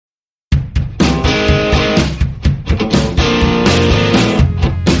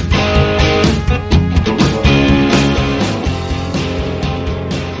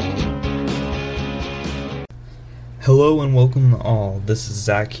Hello and welcome all. This is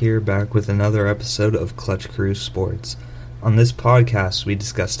Zach here, back with another episode of Clutch Crew Sports. On this podcast, we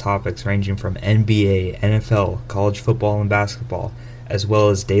discuss topics ranging from NBA, NFL, college football, and basketball, as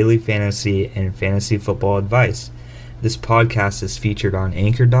well as daily fantasy and fantasy football advice. This podcast is featured on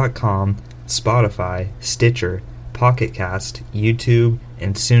Anchor.com, Spotify, Stitcher, Pocket Cast, YouTube,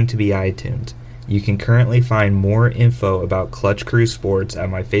 and soon to be iTunes. You can currently find more info about Clutch Crew Sports at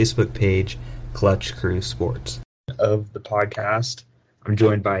my Facebook page, Clutch Crew Sports. Of the podcast. I'm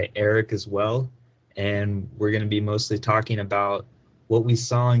joined by Eric as well, and we're going to be mostly talking about what we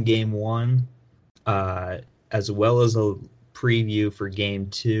saw in Game 1, as well as a preview for Game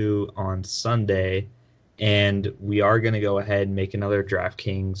 2 on Sunday, and we are going to go ahead and make another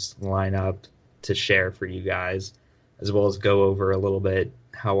DraftKings lineup to share for you guys, as well as go over a little bit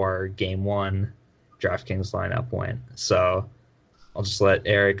how our Game 1 DraftKings lineup went. So I'll just let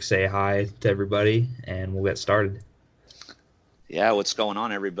Eric say hi to everybody, and we'll get started. Yeah, what's going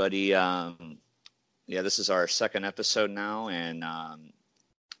on, everybody? This is our second episode now, and I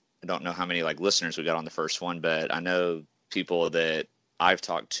don't know how many listeners we got on the first one, but I know people that I've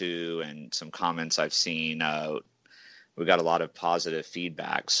talked to and some comments I've seen. We got a lot of positive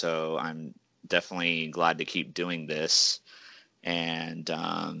feedback, so I'm definitely glad to keep doing this. And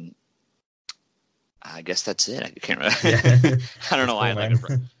I guess that's it. I can't remember. Yeah. I don't know why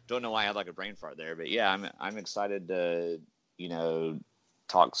I had a brain fart there, but yeah, I'm excited to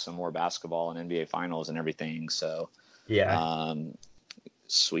talk some more basketball and NBA finals and everything. So Yeah.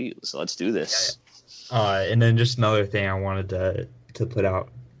 Sweet. So let's do this. And then just another thing I wanted to put out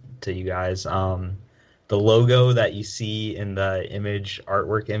to you guys. The logo that you see in the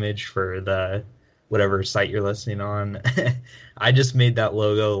artwork image for the whatever site you're listening on, I just made that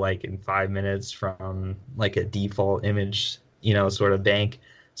logo in 5 minutes from a default image, sort of bank.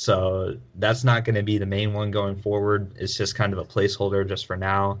 So that's not going to be the main one going forward. It's just kind of a placeholder just for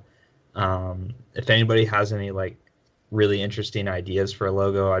now. If anybody has any really interesting ideas for a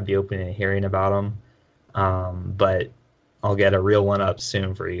logo, I'd be open to hearing about them. But I'll get a real one up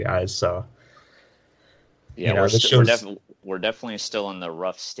soon for you guys. So yeah, we're definitely still in the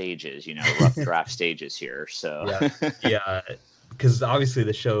rough stages, rough draft stages here. So yeah, because obviously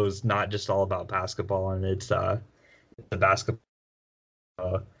the show is not just all about basketball, and it's the basketball.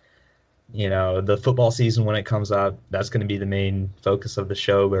 The football season when it comes up, that's going to be the main focus of the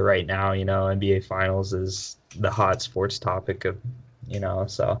show. But right now, NBA Finals is the hot sports topic of,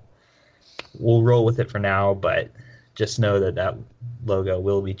 so we'll roll with it for now. But just know that logo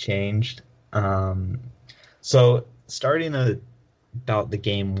will be changed. So starting about the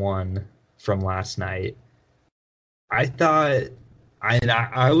Game 1 from last night, I thought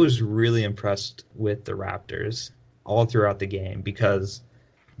I was really impressed with the Raptors all throughout the game because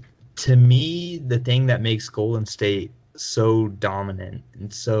to me, the thing that makes Golden State so dominant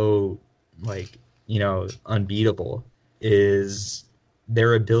and so unbeatable is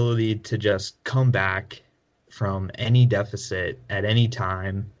their ability to just come back from any deficit at any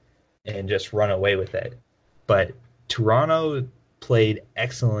time and just run away with it. But Toronto played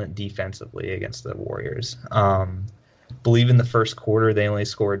excellent defensively against the Warriors. Believe in the first quarter they only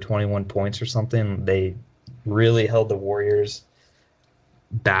scored 21 points or something. They really held the Warriors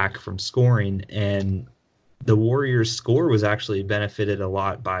back from scoring, and the Warriors' score was actually benefited a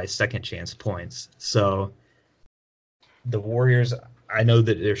lot by second chance points. So the Warriors, I know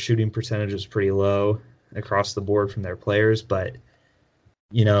that their shooting percentage was pretty low across the board from their players, but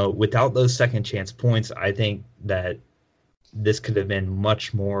without those second chance points, I think that this could have been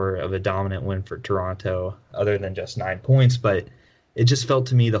much more of a dominant win for Toronto other than just 9 points. But it just felt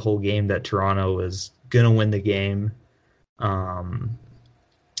to me the whole game that Toronto was going to win the game.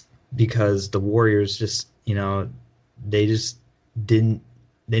 Because the Warriors just, they just they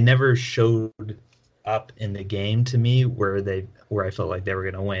never showed up in the game to me where I felt like they were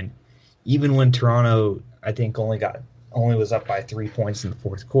going to win. Even when Toronto, I think only was up by 3 points in the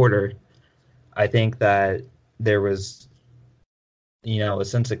fourth quarter, I think that there was, a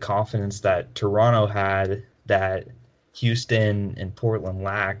sense of confidence that Toronto had that Houston and Portland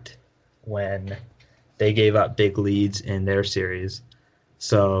lacked when they gave up big leads in their series.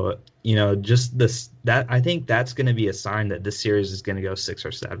 So, just I think that's going to be a sign that this series is going to go 6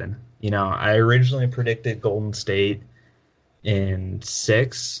 or 7. I originally predicted Golden State in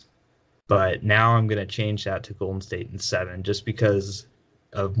 6, but now I'm going to change that to Golden State in 7 just because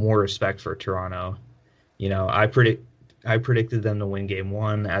of more respect for Toronto. I predicted them to win Game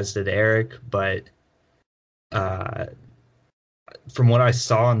 1, as did Eric, but from what I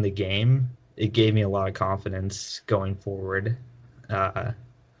saw in the game, it gave me a lot of confidence going forward.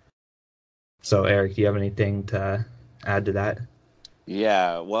 So, Eric, do you have anything to add to that?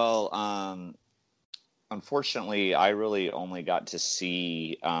 Yeah, well, unfortunately, I really only got to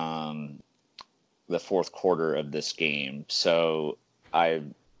see the fourth quarter of this game. So I,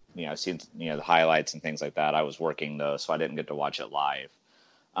 I've seen the highlights and things like that. I was working though, so I didn't get to watch it live.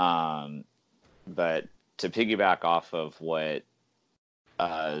 Um, but to piggyback off of what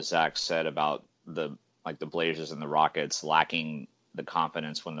Zach said about the Blazers and the Rockets lacking the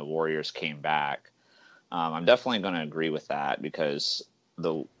confidence when the Warriors came back, I'm definitely going to agree with that because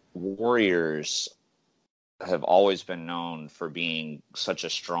the Warriors have always been known for being such a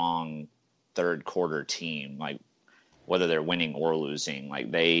strong third quarter team. Like whether they're winning or losing,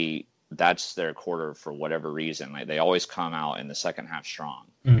 that's their quarter for whatever reason. Like they always come out in the second half strong.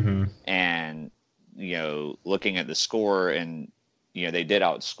 Mm-hmm. And looking at the score, and they did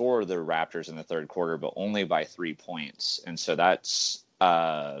outscore the Raptors in the third quarter, but only by 3 points. And so that's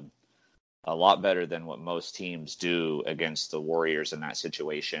a lot better than what most teams do against the Warriors in that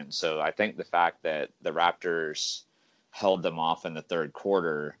situation. So I think the fact that the Raptors held them off in the third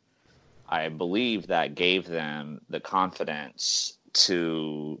quarter, I believe that gave them the confidence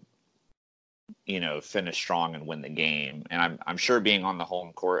to, finish strong and win the game. And I'm sure being on the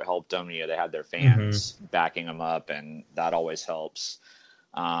home court helped them. They had their Mm-hmm. fans backing them up, and that always helps.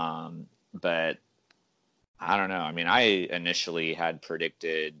 But I don't know. I mean, I initially had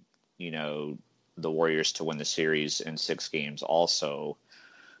predicted, the Warriors to win the series in 6 games also,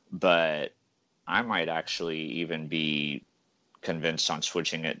 but I might actually even be convinced on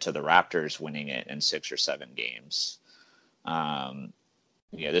switching it to the Raptors winning it in 6 or 7 games.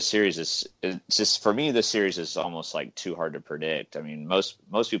 This series it's just for me. This series is almost like too hard to predict. I mean, most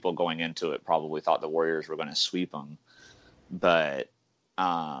people going into it probably thought the Warriors were going to sweep them, but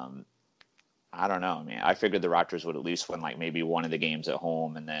I don't know. I mean, I figured the Raptors would at least win like maybe one of the games at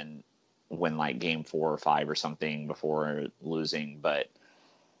home and then win like game 4 or 5 or something before losing. But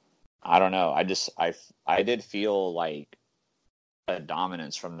I don't know. I did feel like a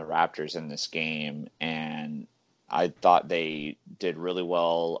dominance from the Raptors in this game, and I thought they did really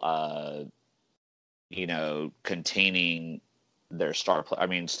well. Containing their star play. I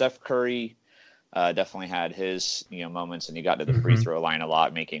mean, Steph Curry definitely had his moments, and he got to the free Mm-hmm. throw line a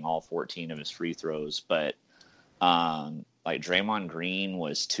lot, making all 14 of his free throws. But like Draymond Green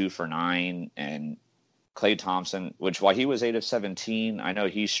was 2 for 9, and Klay Thompson, which while he was 8 of 17, I know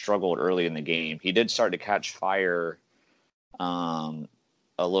he struggled early in the game. He did start to catch fire um,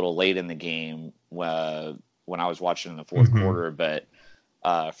 a little late in the game when I was watching in the fourth Mm-hmm. quarter, but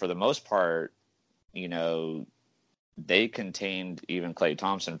for the most part, you know, they contained even Klay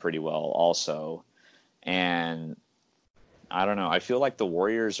Thompson pretty well also. And I don't know. I feel like the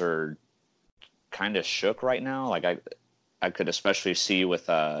Warriors are kind of shook right now. Like I could especially see with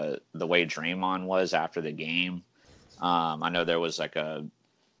the way Draymond was after the game. I know there was a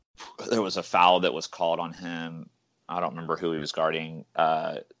foul that was called on him. I don't remember who he was guarding.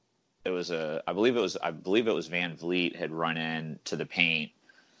 It was I believe it was Van Vliet had run in to the paint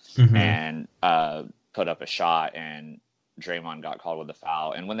Mm-hmm. and put up a shot, and Draymond got called with a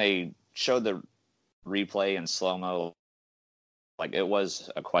foul. And when they showed the replay in slow mo, like it was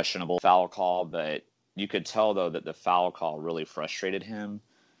a questionable foul call, but you could tell though that the foul call really frustrated him.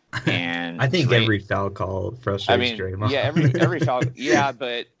 And I think every foul call I frustrates mean, yeah, every Draymond. foul, yeah,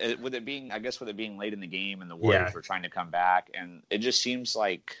 but with it being, I guess, with it being late in the game and the Yeah. Warriors were trying to come back, and it just seems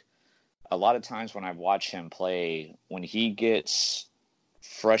like a lot of times when I've watched him play, when he gets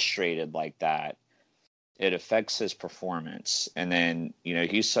frustrated like that, it affects his performance. And then,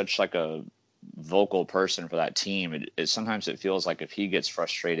 he's such like a vocal person for that team. Sometimes it feels like if he gets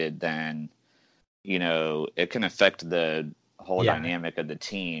frustrated, then, it can affect the whole Yeah. dynamic of the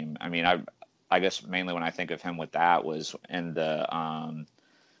team. I mean, I guess mainly when I think of him with that was in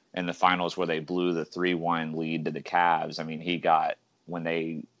the finals where they blew the 3-1 lead to the Cavs. I mean, he got when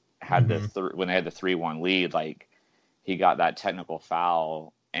they had Mm-hmm. when they had the 3-1 lead, like he got that technical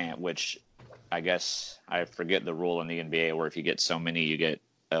foul, and which I guess I forget the rule in the NBA where if you get so many, you get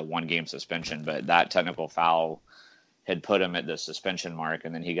a 1 game suspension. But that technical foul had put him at the suspension mark,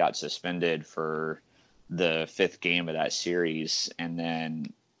 and then he got suspended for the 5th game of that series. And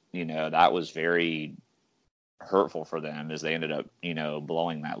then, that was very hurtful for them as they ended up,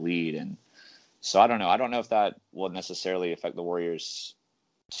 blowing that lead. And so I don't know. I don't know if that will necessarily affect the Warriors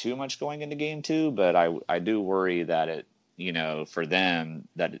too much going into game 2, but I do worry that for them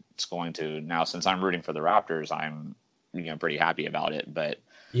that it's going to. Now, since I'm rooting for the Raptors, I'm, pretty happy about it. But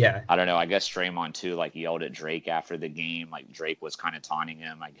Yeah. I don't know. I guess Draymond too, like yelled at Drake after the game. Like Drake was kind of taunting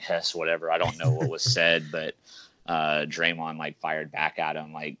him, I guess, whatever. I don't know what was said, but Draymond like fired back at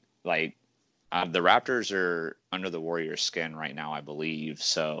him, like The Raptors are under the Warriors' skin right now, I believe.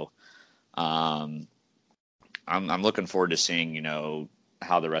 So I'm looking forward to seeing,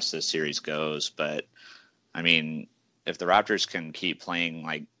 how the rest of the series goes. But I mean, if the Raptors can keep playing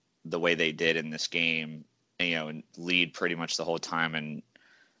like the way they did in this game, and lead pretty much the whole time and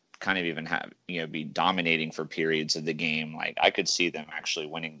kind of even have, be dominating for periods of the game, like I could see them actually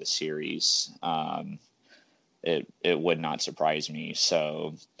winning the series. It would not surprise me.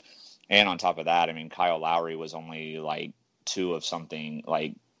 So, and on top of that, I mean, Kyle Lowry was only like 2 of something.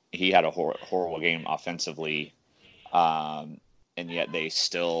 Like he had a horrible game offensively, and yet they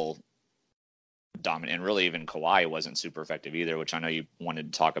still dominant. And really, even Kawhi wasn't super effective either, which I know you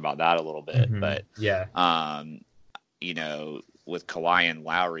wanted to talk about that a little bit. But yeah, with Kawhi and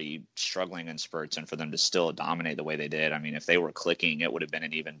Lowry struggling in spurts, and for them to still dominate the way they did, I mean, if they were clicking, it would have been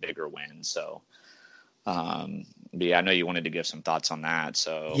an even bigger win. So, but yeah, I know you wanted to give some thoughts on that.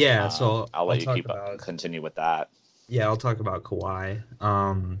 So yeah. So I'll let you continue with that. Yeah, I'll talk about Kawhi.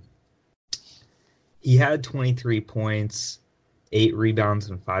 He had 23 points, 8 rebounds,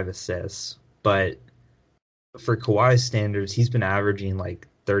 and 5 assists. But for Kawhi's standards, he's been averaging like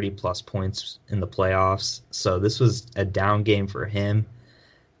 30-plus points in the playoffs. So this was a down game for him.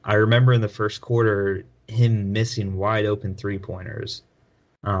 I remember in the first quarter, him missing wide-open three-pointers.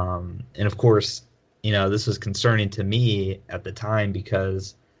 And of course, this was concerning to me at the time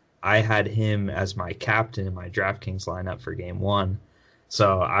because I had him as my captain in my DraftKings lineup for game 1.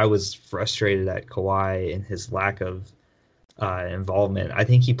 So I was frustrated at Kawhi and his lack of involvement. I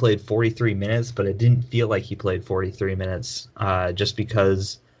think he played 43 minutes, but it didn't feel like he played 43 minutes just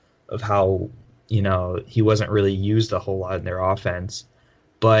because of how, he wasn't really used a whole lot in their offense.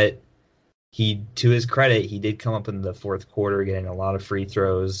 But to his credit, he did come up in the fourth quarter getting a lot of free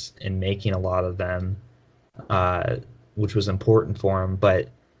throws and making a lot of them, which was important for him. But,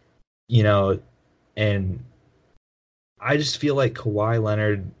 and I just feel like Kawhi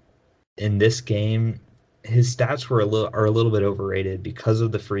Leonard in this game, his stats are a little bit overrated because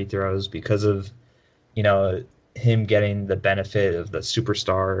of the free throws, because of him getting the benefit of the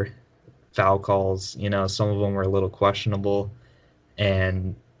superstar foul calls. Some of them were a little questionable,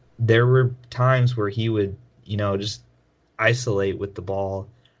 and there were times where he would just isolate with the ball,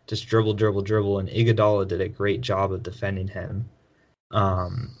 just dribble, and Iguodala did a great job of defending him.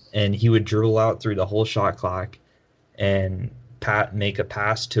 And he would dribble out through the whole shot clock and make a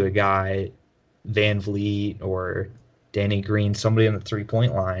pass to a guy, Van Vliet or Danny Green, somebody on the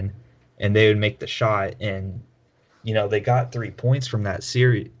 3-point line, and they would make the shot. And they got 3 points from that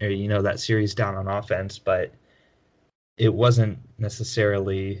series, that series down on offense, but it wasn't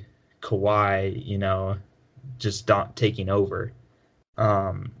necessarily Kawhi, just not taking over.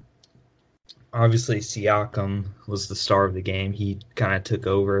 Obviously, Siakam was the star of the game. He kind of took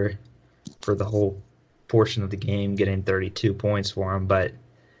over for the whole portion of the game, getting 32 points for him. But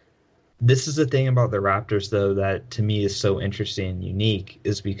this is the thing about the Raptors, though, that to me is so interesting and unique,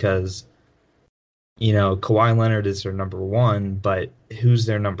 is because, Kawhi Leonard is their number 1, but who's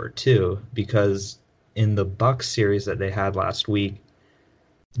their number 2? Because in the Bucks series that they had last week,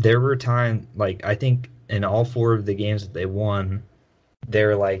 there were times, like, I think in all 4 of the games that they won,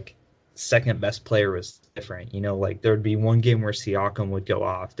 their, like, second best player was different. Like, there'd be one game where Siakam would go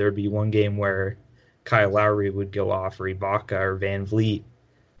off. There'd be one game where Kyle Lowry would go off, or Ibaka or Van Vliet.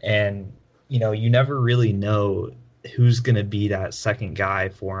 And, you never really know who's going to be that second guy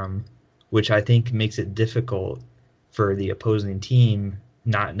for him, which I think makes it difficult for the opposing team,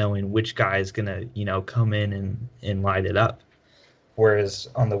 not knowing which guy is going to, come in and light it up. Whereas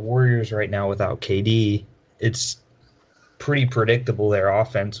on the Warriors right now without KD, it's pretty predictable, their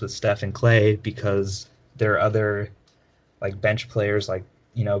offense with Steph and Clay, because there are other like bench players, like,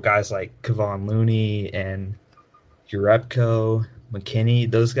 guys like Kevon Looney and Jerebko, McKinney.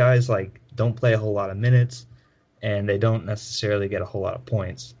 Those guys like don't play a whole lot of minutes, and they don't necessarily get a whole lot of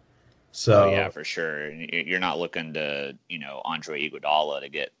points. So yeah, for sure. You're not looking to, Andre Iguodala to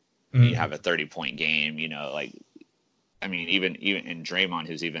get you have a 30-point game. Like, I mean, even in Draymond,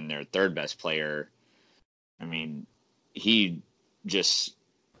 who's even their third best player. I mean, he's just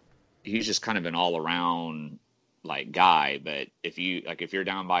kind of an all around like guy. But if you're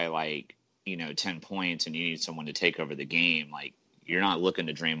down by 10 points and you need someone to take over the game, like, you're not looking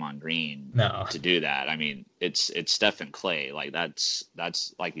to Draymond Green to do that. I mean, it's Steph and Clay. Like, that's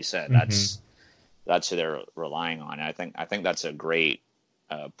like you said, that's who they're relying on. And I think that's a great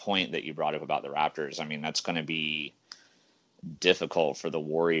point that you brought up about the Raptors. I mean, that's going to be difficult for the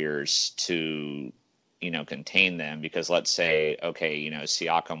Warriors to, contain them, because let's say, okay,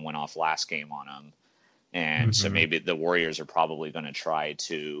 Siakam went off last game on them. And so maybe the Warriors are probably going to try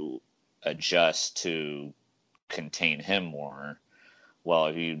to, adjust to contain him more. Well,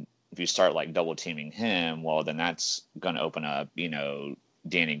 if you start like double teaming him, well, then that's going to open up,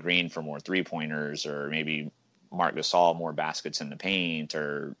 Danny Green for more 3-pointers, or maybe Marc Gasol more baskets in the paint,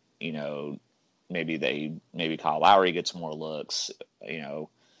 or maybe Kyle Lowry gets more looks.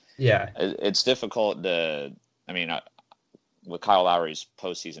 Yeah. It's difficult to. I mean, with Kyle Lowry's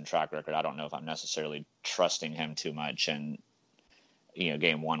postseason track record, I don't know if I'm necessarily trusting him too much. And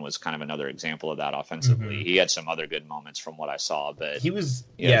game one was kind of another example of that offensively. Mm-hmm. He had some other good moments from what I saw, but he was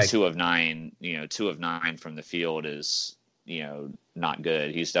 2 of 9. 2 of 9 from the field is not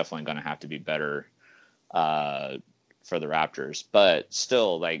good. He's definitely going to have to be better for the Raptors, but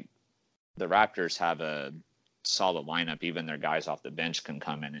still, like, the Raptors have a solid lineup. Even their guys off the bench can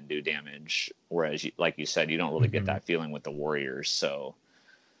come in and do damage. Whereas, like you said, you don't really get that feeling with the Warriors. So,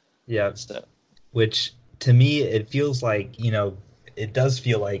 yeah, which to me, it feels like, it does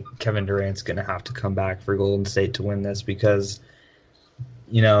feel like Kevin Durant's going to have to come back for Golden State to win this, because,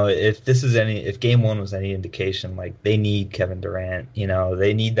 if game one was any indication, like, they need Kevin Durant,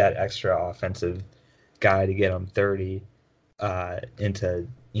 they need that extra offensive guy to get them 30 and to,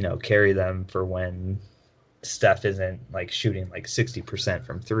 carry them for when Steph isn't like shooting like 60%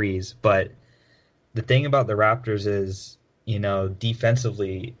 from threes. But the thing about the Raptors is,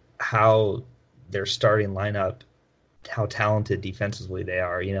 defensively, how their starting lineup, how talented defensively they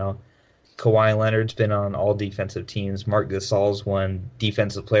are. Kawhi Leonard's been on all defensive teams. Marc Gasol's won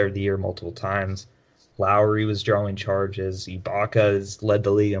Defensive Player of the Year multiple times. Lowry was drawing charges. Ibaka has led the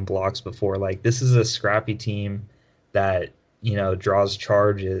league in blocks before. Like, this is a scrappy team that, draws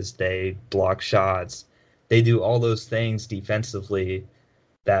charges. They block shots. They do all those things defensively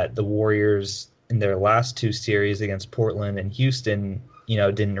that the Warriors in their last two series against Portland and Houston,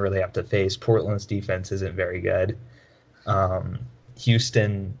 didn't really have to face. Portland's defense isn't very good.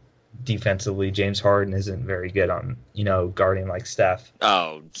 Houston defensively, James Harden isn't very good on, guarding like Steph.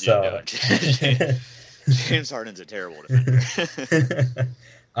 Oh, so James Harden's a terrible defender.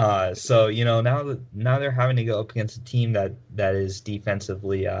 So now they're having to go up against a team that is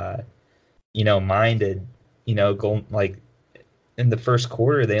defensively minded. Like, in the first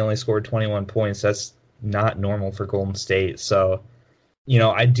quarter they only scored 21 points. That's not normal for Golden State. So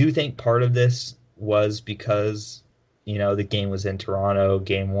I do think part of this was because the game was in Toronto,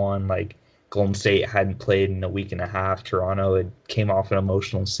 game one. Like, Golden State hadn't played in a week and a half. Toronto had came off an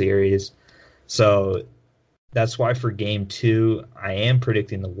emotional series. So that's why for game two, I am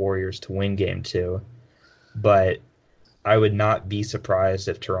predicting the Warriors to win game two. But I would not be surprised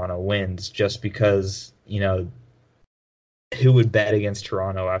if Toronto wins, just because, who would bet against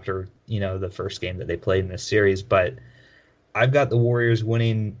Toronto after, the first game that they played in this series? But I've got the Warriors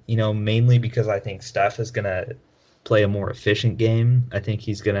winning, mainly because I think Steph is going to play a more efficient game. I think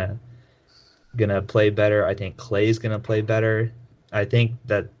he's going to play better. I think Klay's going to play better. I think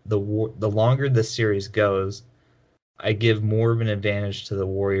that the longer the series goes, I give more of an advantage to the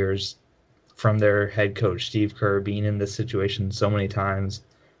Warriors from their head coach, Steve Kerr, being in this situation so many times,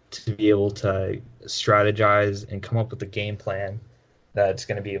 to be able to strategize and come up with a game plan that's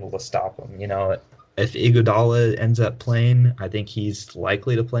going to be able to stop them. If Iguodala ends up playing, I think he's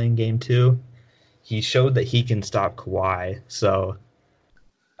likely to play in game two. He showed that he can stop Kawhi. So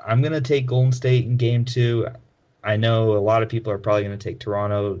I'm going to take Golden State in game two. I know a lot of people are probably going to take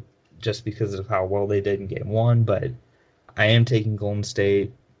Toronto just because of how well they did in game one, but I am taking Golden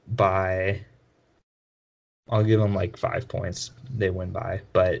State by, I'll give them like 5 points they win by.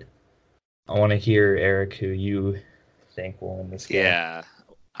 But I want to hear, Eric, who you think will win this game. Yeah,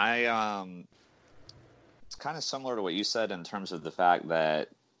 it's kind of similar to what you said in terms of the fact that,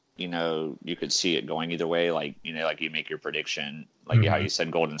 you could see it going either way. Like, like you make your prediction, like how you said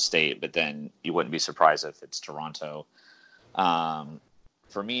Golden State, but then you wouldn't be surprised if it's Toronto.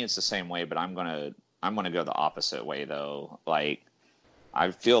 For me, it's the same way, but I'm gonna go the opposite way though. Like, I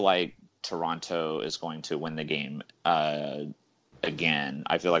feel like Toronto is going to win the game again.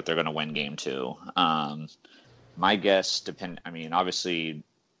 I feel like they're going to win game two. My guess obviously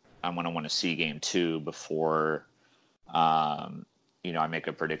I'm going to want to see game two before, I make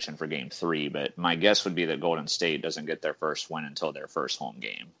a prediction for game three, but my guess would be that Golden State doesn't get their first win until their first home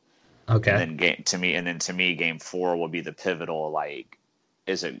game. Okay. And then to me, game four will be the pivotal, like,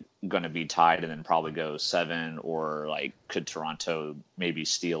 is it going to be tied and then probably go 7, or like could Toronto maybe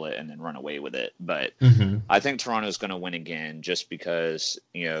steal it and then run away with it? But I think Toronto is going to win again just because,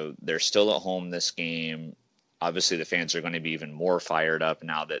 they're still at home this game. Obviously the fans are going to be even more fired up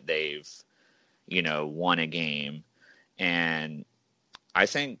now that they've, won a game. And I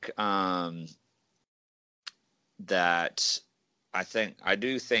think that I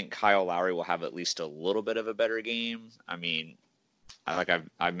do think Kyle Lowry will have at least a little bit of a better game. I mean, like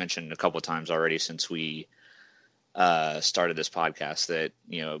I've mentioned a couple of times already since we started this podcast that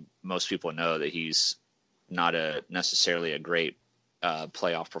most people know that he's not necessarily a great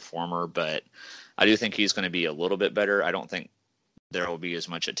playoff performer, but I do think he's going to be a little bit better. I don't think there will be as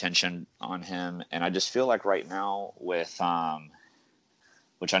much attention on him, and I just feel like right now with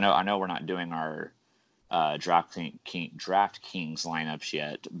which I know we're not doing our DraftKings lineups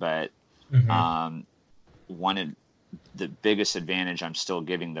yet, but the biggest advantage I'm still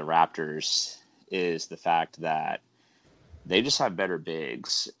giving the Raptors is the fact that they just have better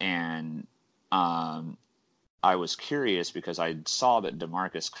bigs. And I was curious because I saw that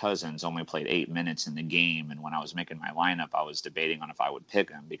DeMarcus Cousins only played 8 minutes in the game. And when I was making my lineup, I was debating on if I would pick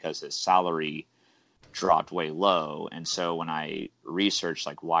him because his salary dropped way low. And so when I researched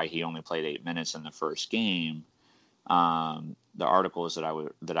like why he only played 8 minutes in the first game, the articles that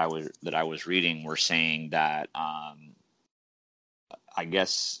I was reading were saying that I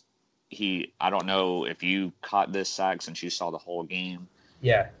guess I don't know if you caught this, Zach, since you saw the whole game.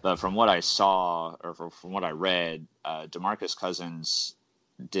 Yeah. But from what I saw or from what I read, DeMarcus Cousins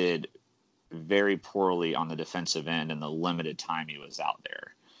did very poorly on the defensive end in the limited time he was out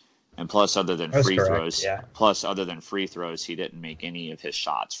there. And plus, other than free throws, he didn't make any of his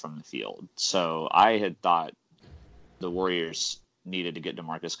shots from the field. So I had thought the Warriors needed to get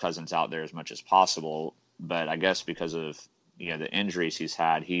DeMarcus Cousins out there as much as possible. But I guess because of the injuries he's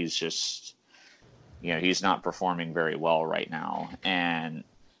had, he's just he's not performing very well right now. And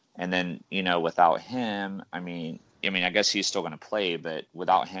then without him, I mean I guess he's still going to play, but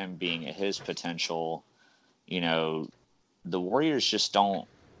without him being at his potential, the Warriors just don't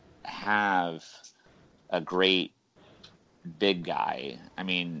have a great big guy. I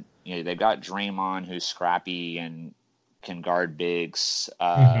mean, they've got Draymond, who's scrappy and can guard bigs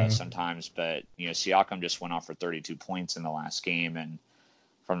sometimes, but Siakam just went off for 32 points in the last game, and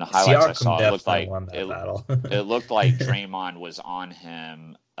from the highlights I saw, it looked like it looked like Draymond was on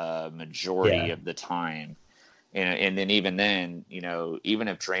him a majority of the time, and then even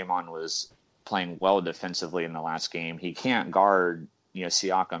if Draymond was playing well defensively in the last game, he can't guard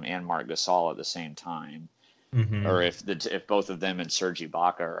Siakam and Marc Gasol at the same time. Or if both of them and Serge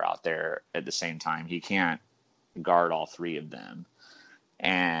Ibaka are out there at the same time, he can't guard all three of them.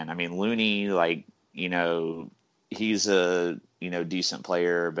 And I mean, Looney, he's a decent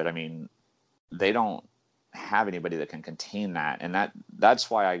player, but I mean, they don't have anybody that can contain that, and that's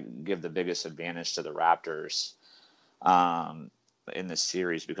why I give the biggest advantage to the Raptors in this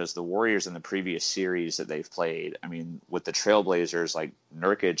series, because the Warriors in the previous series that they've played, I mean, with the Trailblazers, like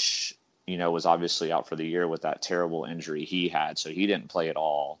Nurkic, was obviously out for the year with that terrible injury he had, so he didn't play at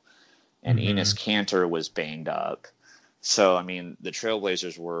all. And Enes Kanter was banged up. So, I mean, the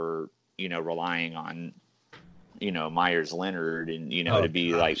Trailblazers were, relying on, Myers Leonard and, to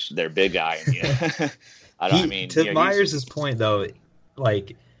be like their big guy. And, to Myers' point, though,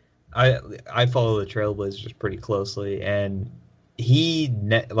 like, I follow the Trailblazers pretty closely, and he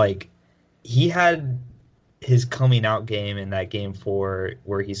had his coming out game in that game 4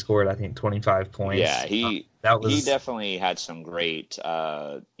 where he scored, I think, 25 points. Yeah, he definitely had some great,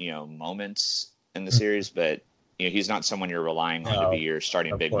 moments in the series, but he's not someone you're relying on to be your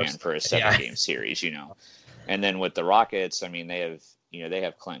starting big man for a 7-game series, And then with the Rockets, I mean, they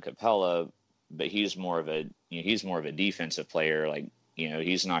have Clint Capella, but he's more of a defensive player. Like,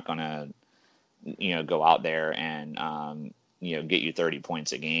 he's not going to, go out there and, get you 30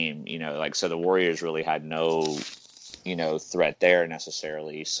 points a game, so the Warriors really had no, threat there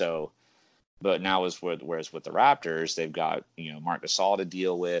necessarily. So, but now whereas with the Raptors, they've got, Marc Gasol to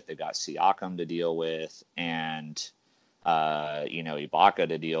deal with, they've got Siakam to deal with, and, Ibaka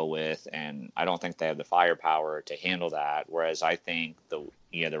to deal with. And I don't think they have the firepower to handle that. Whereas I think the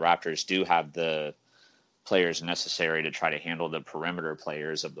Raptors do have the players necessary to try to handle the perimeter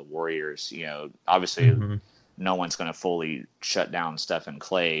players of the Warriors. Obviously no one's going to fully shut down Steph and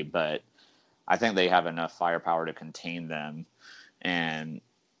Clay, but I think they have enough firepower to contain them. And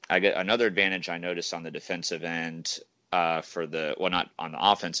I get another advantage I noticed on the defensive end not on the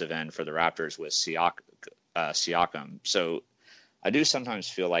offensive end for the Raptors with Siakam. So I do sometimes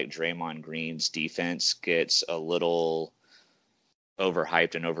feel like Draymond Green's defense gets a little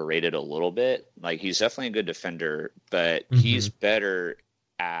overhyped and overrated a little bit. Like, he's definitely a good defender, but he's better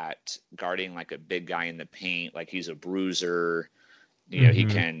at guarding like a big guy in the paint. Like, he's a bruiser, he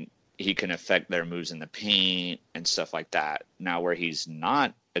can affect their moves in the paint and stuff like that. Now, where he's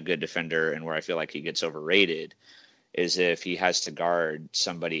not a good defender and where I feel like he gets overrated is if he has to guard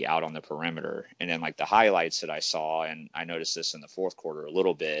somebody out on the perimeter. And then like the highlights that I saw, and I noticed this in the fourth quarter a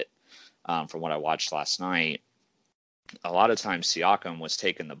little bit from what I watched last night, a lot of times Siakam was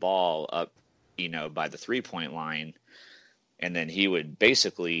taking the ball up, by the 3-point line, and then he would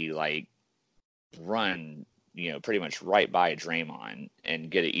basically like run, pretty much right by Draymond and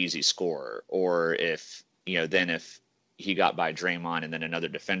get an easy score. Or if he got by Draymond and then another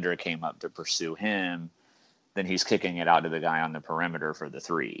defender came up to pursue him, then he's kicking it out to the guy on the perimeter for the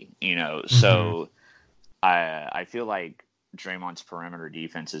 3, So I feel like Draymond's perimeter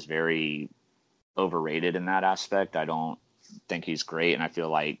defense is very overrated in that aspect. I don't think he's great, and I feel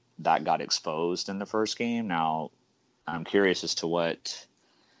like that got exposed in the first game. Now, I'm curious as to what,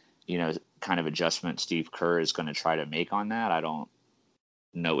 kind of adjustment Steve Kerr is going to try to make on that. I don't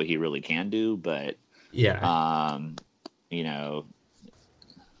know what he really can do, but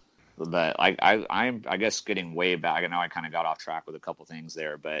but I'm I guess getting way back. I know I kind of got off track with a couple things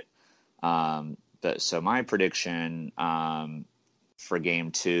there, but so my prediction for game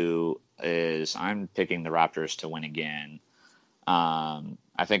 2 is I'm picking the Raptors to win again.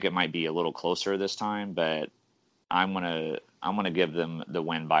 I think it might be a little closer this time, but I'm gonna give them the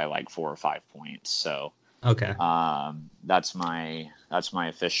win by like 4 or 5 points. So okay, that's my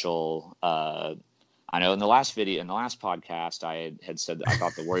official. I know in the last podcast, I had said that I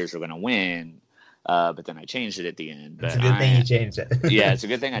thought the Warriors were going to win, but then I changed it at the end. It's a good thing you changed it. Yeah, it's a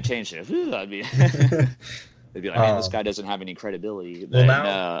good thing I changed it. They'd be like, man, this guy doesn't have any credibility. But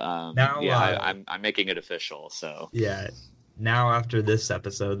I'm making it official. So yeah, now after this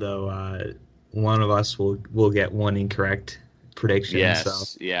episode, though, one of us will get one incorrect prediction. Yes,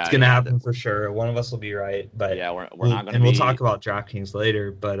 so yeah, it's gonna happen for sure. One of us will be right, but yeah, we're not gonna. And we'll talk about DraftKings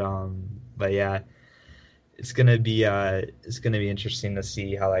later, but yeah. It's gonna be interesting to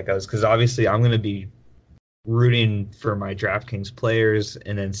see how that goes, because obviously I'm gonna be rooting for my DraftKings players,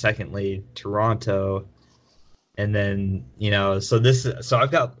 and then secondly Toronto, and then so I've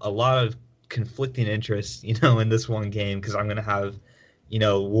got a lot of conflicting interests in this one game, because I'm gonna have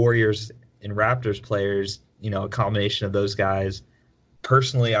Warriors and Raptors players, a combination of those guys.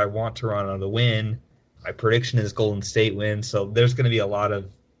 Personally, I want Toronto to win. My prediction is Golden State wins, so there's gonna be a lot of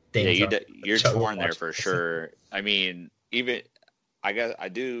things. Yeah, you're torn there for sure. I mean, even I guess I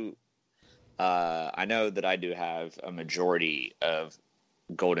do. I know that I do have a majority of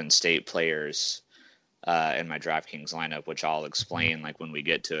Golden State players in my DraftKings lineup, which I'll explain like when we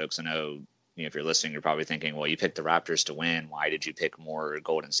get to it. Because I know, if you're listening, you're probably thinking, well, you picked the Raptors to win. Why did you pick more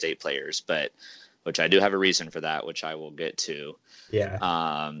Golden State players? But which I do have a reason for that, which I will get to.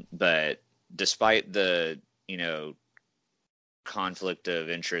 Yeah. But despite the conflict of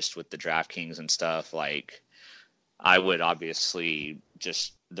interest with the DraftKings and stuff, like I would obviously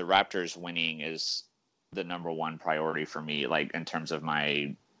just the Raptors winning is the number one priority for me, like in terms of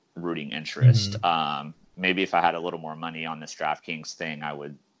my rooting interest. Maybe if I had a little more money on this DraftKings thing, I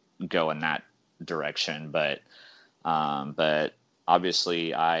would go in that direction, but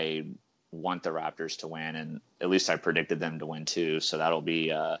obviously I want the Raptors to win, and at least I predicted them to win too, so that'll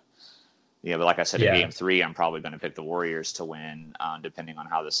be but like I said, in game 3, I'm probably going to pick the Warriors to win, depending on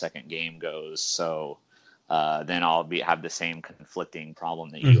how the second game goes. So then I'll have the same conflicting problem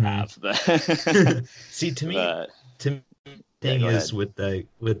that you have. See, to me, the thing is with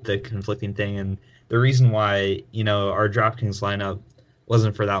the conflicting thing, and the reason why our DraftKings lineup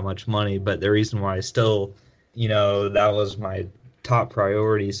wasn't for that much money, but the reason why I still that was my top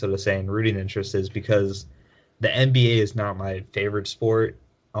priority, so to say, in rooting interest, is because the NBA is not my favorite sport.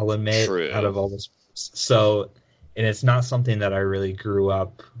 I'll admit, out of all the sports. So, and it's not something that I really grew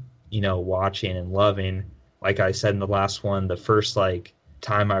up, watching and loving. Like I said in the last one, the first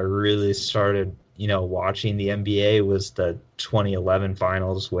time I really started, watching the NBA was the 2011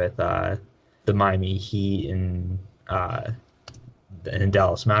 finals with the Miami Heat and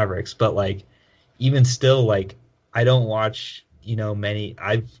Dallas Mavericks. But even still, I don't watch, many.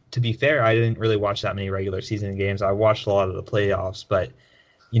 To be fair, I didn't really watch that many regular season games. I watched a lot of the playoffs, but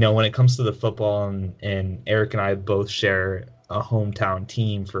when it comes to the football, and Eric and I both share a hometown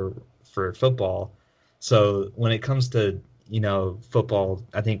team for football. So when it comes to, football,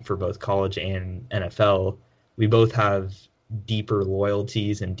 I think for both college and NFL, we both have deeper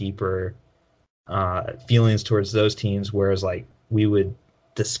loyalties and deeper feelings towards those teams. Whereas we would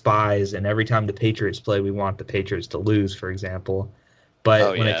despise, and every time the Patriots play, we want the Patriots to lose, for example.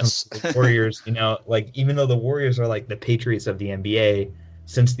 But when it comes to the Warriors, even though the Warriors are the Patriots of the NBA,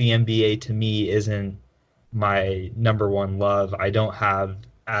 since the NBA to me isn't my number one love, I don't have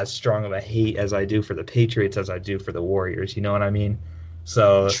as strong of a hate as I do for the Patriots as I do for the Warriors. You know what I mean?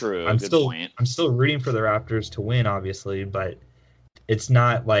 So True. Good point. I'm still rooting for the Raptors to win, obviously, but it's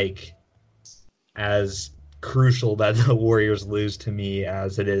not like as crucial that the Warriors lose to me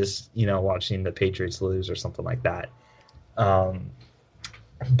as it is, watching the Patriots lose or something like that. Um,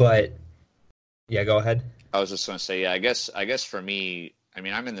 but yeah, go ahead. I was just going to say, yeah, I guess for me, I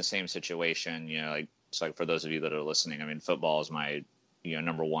mean, I'm in the same situation, like it's like for those of you that are listening, I mean, football is my,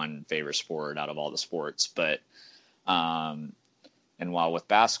 number one favorite sport out of all the sports, but, um, and while with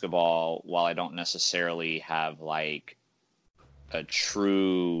basketball, while I don't necessarily have like a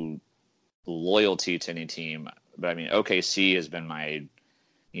true loyalty to any team, but I mean, OKC has been my,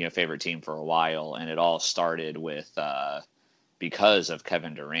 favorite team for a while, and it all started with, because of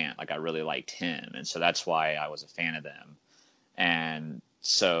Kevin Durant. Like I really liked him, and so that's why I was a fan of them. And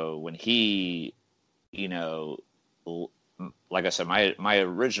so when he, you know, like I said, my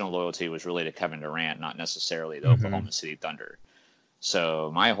original loyalty was really to Kevin Durant, not necessarily the Mm-hmm. Oklahoma City Thunder.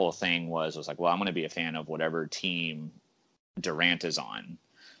 So my whole thing was like, well, I'm going to be a fan of whatever team Durant is on.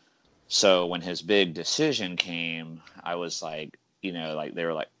 So when his big decision came, I was like, like they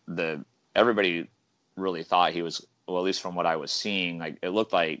were like everybody really thought he was, well, at least from what I was seeing, like it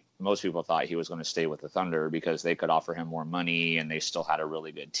looked like most people thought he was going to stay with the Thunder because they could offer him more money and they still had a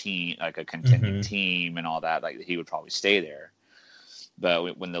really good team, like a contending Mm-hmm. team and all that. Like he would probably stay there.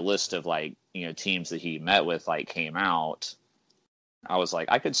 But when the list of like, teams that he met with like came out, I was like,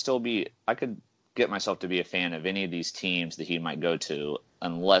 I could get myself to be a fan of any of these teams that he might go to,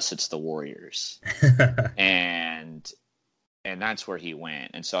 unless it's the Warriors. And that's where he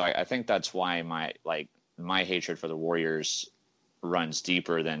went. And so I think that's why my hatred for the Warriors runs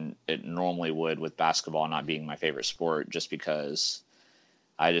deeper than it normally would with basketball not being my favorite sport, just because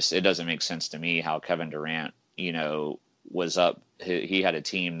it doesn't make sense to me how Kevin Durant, was up. He had a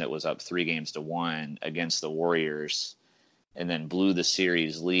team that was up 3-1 against the Warriors, and then blew the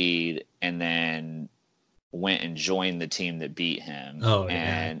series lead, and then went and joined the team that beat him. Oh yeah.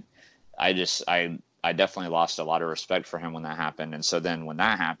 And I definitely lost a lot of respect for him when that happened. And so then when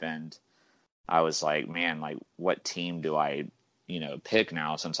that happened, I was like, man, like what team do I, pick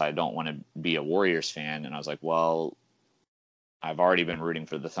now, since I don't want to be a Warriors fan? And I was like, well, I've already been rooting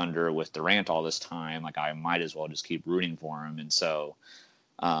for the Thunder with Durant all this time. Like I might as well just keep rooting for him. And so,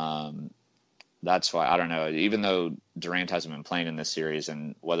 um, that's why I don't know. Even though Durant hasn't been playing in this series,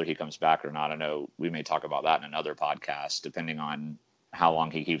 and whether he comes back or not, I know we may talk about that in another podcast, depending on how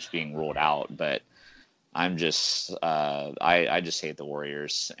long he keeps being ruled out. But I'm just, I just hate the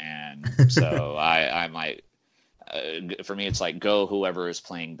Warriors, and so I'm like, for me, it's like go whoever is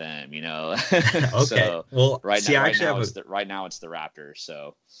playing them, Okay. So Well, right see, now, I actually have a right now it's the Raptors.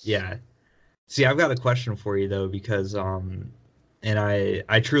 So yeah. See, I've got a question for you though, because and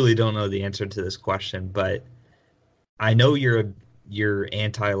I truly don't know the answer to this question, but I know you're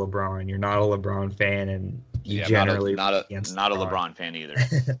anti LeBron. You're not a LeBron fan, and you yeah, I'm not a generally root not a against not a LeBron. LeBron fan either.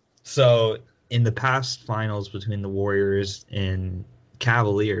 So in the past finals between the Warriors and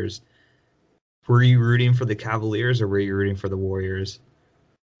Cavaliers, were you rooting for the Cavaliers or were you rooting for the Warriors?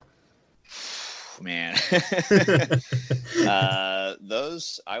 Man.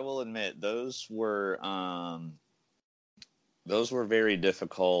 Those, I will admit, those were very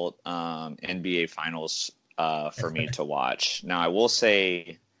difficult NBA finals for me to watch. Now I will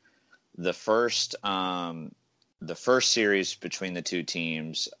say the first the first series between the two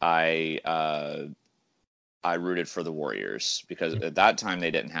teams, I rooted for the Warriors because at that time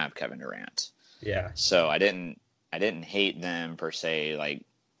they didn't have Kevin Durant. Yeah. So I didn't hate them per se,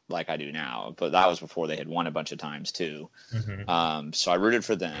 like I do now, but that was before they had won a bunch of times too. Hmm. So I rooted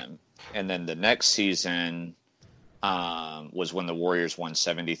for them, and then the next season was when the Warriors won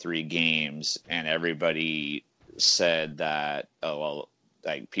 73 games, and everybody said that, oh well,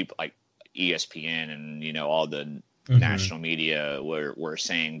 like people like ESPN and all the Hmm. national media were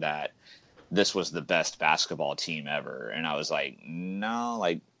saying that this was the best basketball team ever, and I was like, no,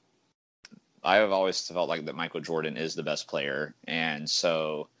 like I have always felt like that Michael Jordan is the best player, and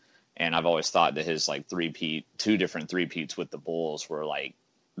so, and I've always thought that his like two different three-peats with the Bulls were like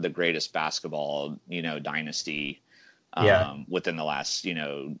the greatest basketball, dynasty Yeah. within the last,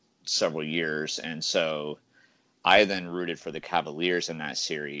 several years. And so I then rooted for the Cavaliers in that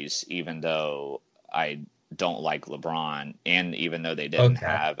series, even though I don't like LeBron, and even though they didn't Okay.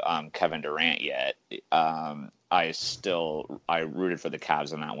 have Kevin Durant yet. I rooted for the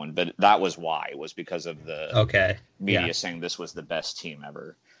Cavs on that one, but that was because of the Okay. Yeah. media saying this was the best team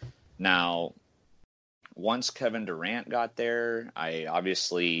ever. Now, once Kevin Durant got there, I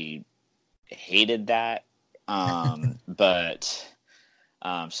obviously hated that. But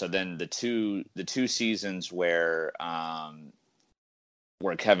so then the two seasons where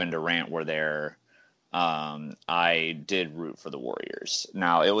where Kevin Durant were there, I did root for the Warriors.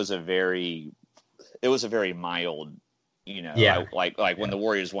 Now it was a very mild, Yeah. like when Yeah. the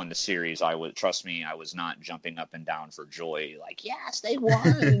Warriors won the series, I was not jumping up and down for joy, like, yes, they won,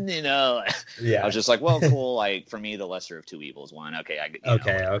 I was Yeah. just like, well, cool. Like for me, the lesser of two evils won. Okay.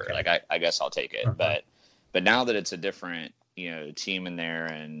 Okay. Whatever. Okay. Like, I guess I'll take it. Uh-huh. But now that it's a different, team in there,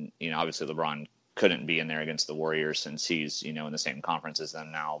 and, obviously LeBron couldn't be in there against the Warriors since he's, in the same conference as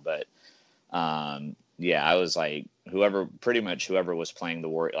them now. But, yeah, I was like, pretty much whoever was playing the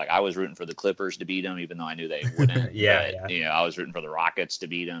Warriors, like I was rooting for the Clippers to beat them, even though I knew they wouldn't. Yeah. But, Yeah. I was rooting for the Rockets to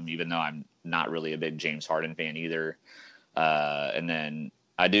beat them, even though I'm not really a big James Harden fan either. And then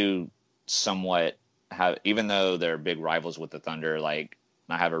I do somewhat have, even though they're big rivals with the Thunder, like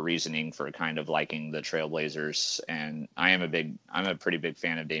I have a reasoning for kind of liking the Trailblazers, and I'm a pretty big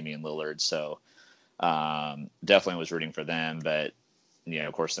fan of Damian Lillard. So, definitely was rooting for them, but,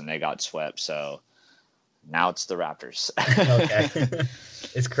 of course then they got swept. So, now it's the Raptors. Okay.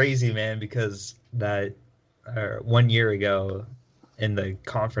 It's crazy, man, because that 1 year ago in the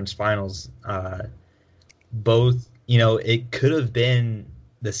conference finals, both, it could have been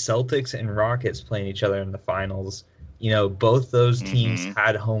the Celtics and Rockets playing each other in the finals. Both those teams Mm-hmm.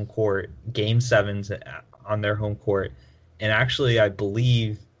 had home court, game sevens on their home court. And actually, I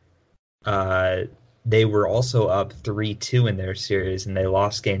believe uh, they were also up 3-2 in their series, and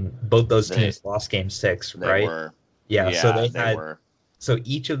both those They teams lost game six, they right? were, Yeah, so yeah, they they had were, so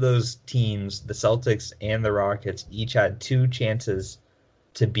each of those teams, the Celtics and the Rockets, each had two chances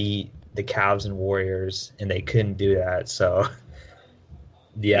to beat the Cavs and Warriors, and they couldn't do that. So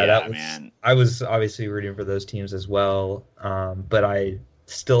yeah, yeah, man. I was obviously rooting for those teams as well, but I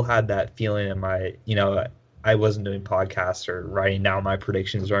still had that feeling in my, I wasn't doing podcasts or writing down my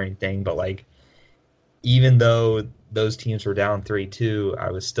predictions or anything, but like even though those teams were down 3-2, I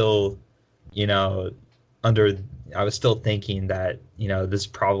was still, you know, under I was still thinking that, this is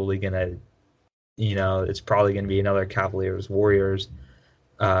probably gonna, it's probably gonna be another Cavaliers Warriors,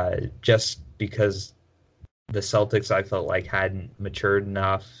 just because the Celtics I felt like hadn't matured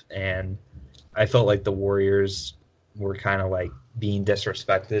enough, and I felt like the Warriors were kind of like being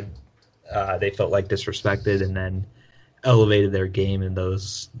disrespected. They felt like disrespected, and then elevated their game in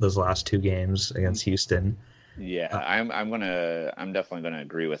those last two games against Houston. Yeah, Uh, I'm definitely gonna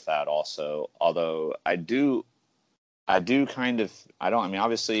agree with that also. Although I do kind of, I don't, I mean,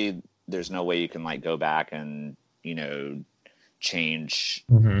 obviously there's no way you can like go back and, change,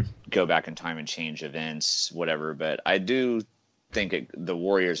 mhm. go back in time and change events, whatever. But I do think the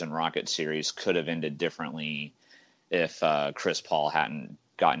Warriors and Rockets series could have ended differently if Chris Paul hadn't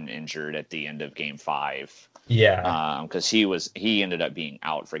gotten injured at the end of Game 5, Yeah, because he ended up being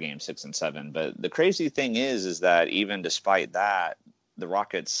out for Game 6 and 7. But the crazy thing is that even despite that, the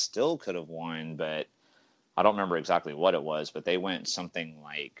Rockets still could have won. But I don't remember exactly what it was, but they went something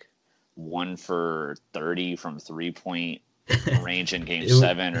like 1 for 30 from 3-point range in Game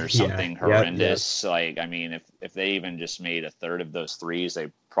 7 or yeah, something yep, yep. horrendous. Like, I mean, if they even just made a third of those threes, they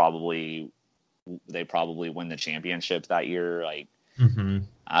probably win the championship that year. Like, Hmm.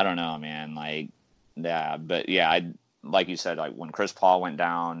 I don't know, man. Like, yeah, but yeah, like you said, like when Chris Paul went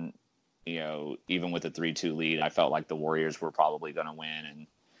down, even with the 3-2 lead, I felt like the Warriors were probably going to win, and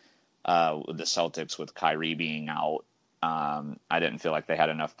the Celtics with Kyrie being out, I didn't feel like they had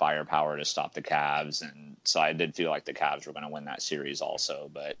enough firepower to stop the Cavs, and so I did feel like the Cavs were going to win that series also.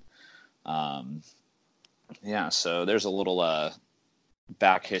 But um, yeah, so there's a little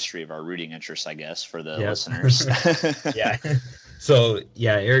back history of our rooting interests, I guess, for the Yep. listeners. Yeah. So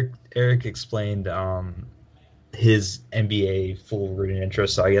yeah, Eric explained his NBA full rooting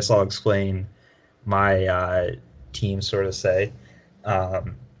interest. So I guess I'll explain my team, sort of say.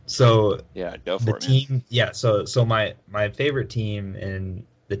 So Yeah, go the for it, man. team, yeah. So my favorite team and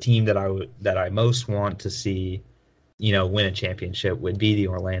the team that I most want to see, win a championship would be the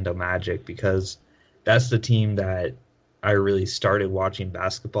Orlando Magic, because that's the team that I really started watching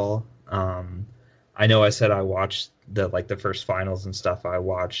basketball. I know I said I watched the first finals and stuff. I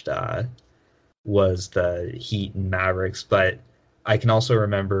watched was the Heat and Mavericks, but I can also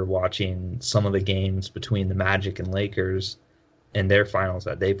remember watching some of the games between the Magic and Lakers in their finals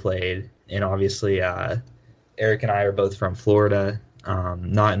that they played. And obviously, Eric and I are both from Florida,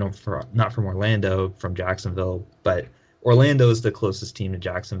 not from Orlando, from Jacksonville, but Orlando is the closest team to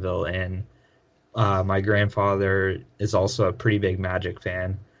Jacksonville, and my grandfather is also a pretty big Magic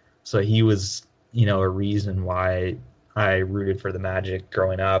fan, so he was, a reason why I rooted for the Magic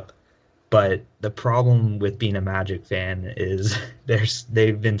growing up. But the problem with being a Magic fan is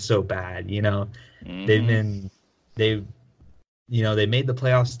they've been so bad. They've Hmm. been they've they made the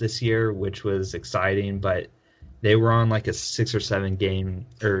playoffs this year, which was exciting, but they were on like a 6 or 7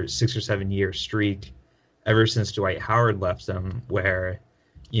 year streak ever since Dwight Howard left them, where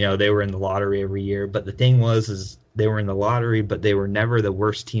they were in the lottery every year. But the thing was, is they were in the lottery, but they were never the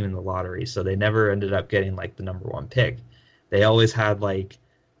worst team in the lottery, so they never ended up getting like the number one pick. They always had like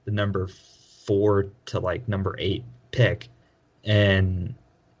the number 4 to like number 8 pick, and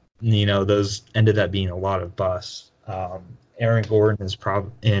those ended up being a lot of busts. Aaron Gordon is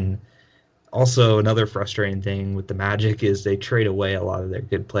and also another frustrating thing with the Magic is they trade away a lot of their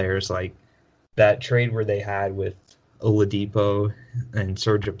good players. Like that trade where they had with Oladipo and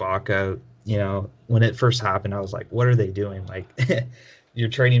Serge Ibaka, when it first happened, I was like, what are they doing? Like, you're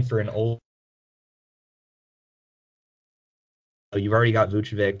trading for an old. You've already got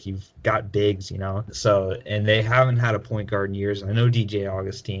Vucevic, you've got bigs, So, and they haven't had a point guard in years. I know DJ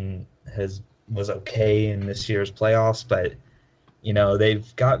Augustine was okay in this year's playoffs, but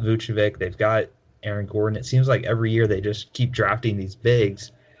they've got Vucevic, they've got Aaron Gordon. It seems like every year they just keep drafting these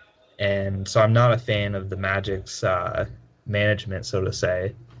bigs, and so I'm not a fan of the Magic's management, so to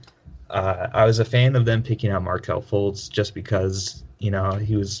say. I was a fan of them picking out Markelle Fultz just because he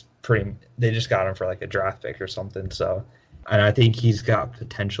was pretty. They just got him for like a draft pick or something. So, and I think he's got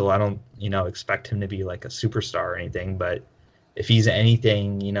potential. I don't expect him to be like a superstar or anything, but if he's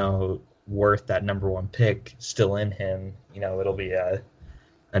anything worth that number one pick still in him, it'll be a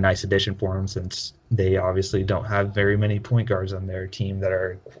nice addition for him, since they obviously don't have very many point guards on their team that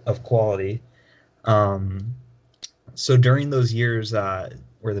are of quality. So during those years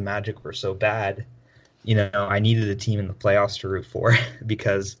where the Magic were so bad, I needed a team in the playoffs to root for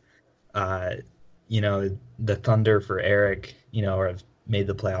because, the Thunder for Eric, have made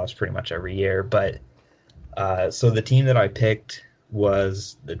the playoffs pretty much every year. But so the team that I picked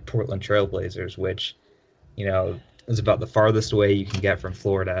was the Portland Trailblazers, which, is about the farthest away you can get from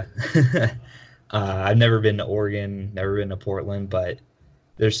Florida. I've never been to Oregon, never been to Portland, but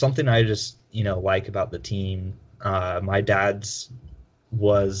there's something I just, like about the team. My dad's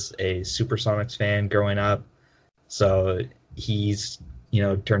was a Supersonics fan growing up, so he's,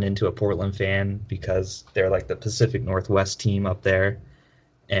 turned into a Portland fan because they're like the Pacific Northwest team up there.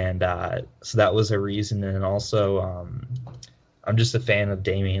 And so that was a reason. And also, I'm just a fan of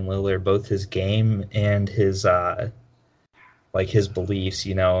Damian Lillard, both his game and his his beliefs.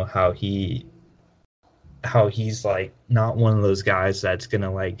 How he's like not one of those guys that's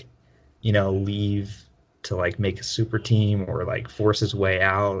gonna like leave to like make a super team or like force his way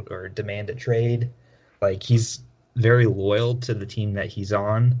out or demand a trade. Like he's very loyal to the team that he's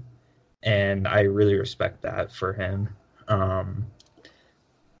on, and I really respect that for him.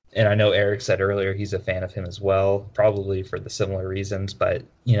 And I know Eric said earlier he's a fan of him as well, probably for the similar reasons. But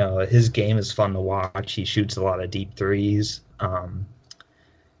his game is fun to watch. He shoots a lot of deep threes.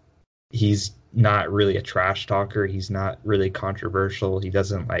 He's not really a trash talker. He's not really controversial. He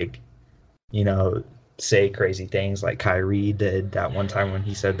doesn't say crazy things like Kyrie did that one time when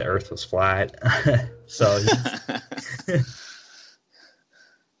he said the Earth was flat. So,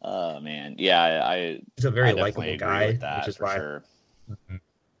 oh man, yeah, he's a very likable guy, which is why. Sure.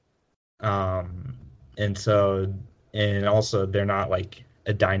 And so, and also they're not like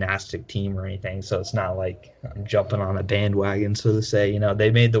a dynastic team or anything, so it's not like I'm jumping on a bandwagon, so to say.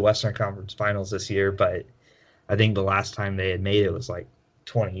 They made the Western Conference Finals this year, but I think the last time they had made it was like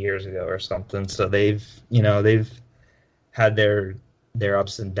 20 years ago or something. So they've had their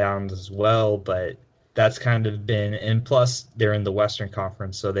ups and downs as well, but that's kind of been, and plus they're in the Western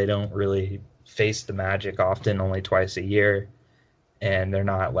Conference, so they don't really face the Magic often, only twice a year, and they're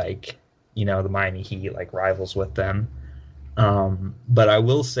not like the Miami Heat like rivals with them. But I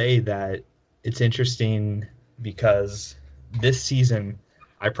will say that it's interesting because this season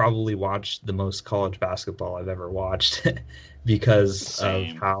I probably watched the most college basketball I've ever watched because of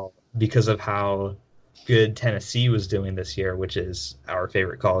how good Tennessee was doing this year, which is our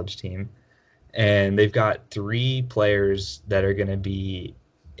favorite college team. And they've got 3 players that are going to be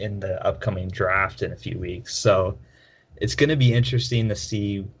in the upcoming draft in a few weeks. So it's going to be interesting to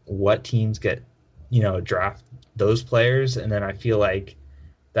see what teams get, draft those players. And then I feel like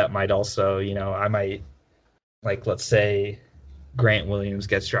that might also, I might, like, let's say Grant Williams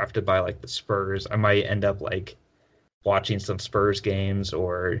gets drafted by like the Spurs. I might end up like watching some Spurs games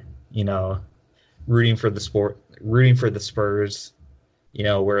or, rooting for the Spurs,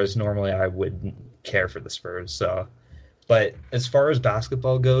 whereas normally I wouldn't care for the Spurs. So, but as far as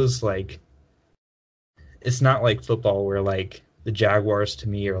basketball goes, like, it's not like football where like the Jaguars to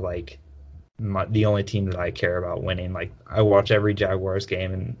me are like the only team that I care about winning. Like I watch every Jaguars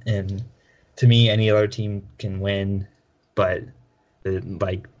game, and to me any other team can win. but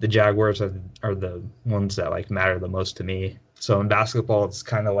the Jaguars are the ones that like matter the most to me. So in basketball, it's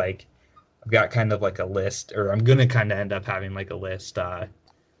kind of like I've got kind of like a list, or I'm gonna kind of end up having like a list of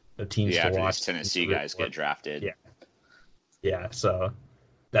teams Yeah, to after watch, these teams to Tennessee root guys for. get drafted. Yeah, yeah. So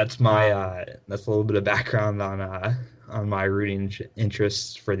that's my that's a little bit of background on my rooting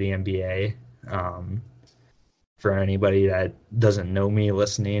interests for the NBA. Um, for anybody that doesn't know me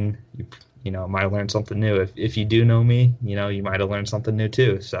listening, you know might learn something new. If you do know me, you know you might have learned something new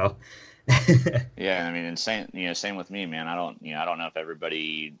too. So Yeah, I mean, and same with me, man. I don't know if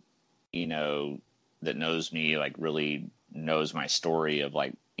everybody, you know, that knows me like really knows my story of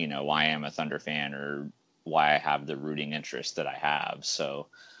like, why I am a Thunder fan or why I have the rooting interest that I have. So,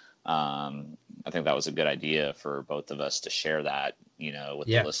 I think that was a good idea for both of us to share that, with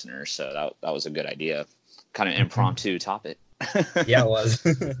the yeah, listeners. So that was a good idea. Kind of impromptu topic. yeah, it was.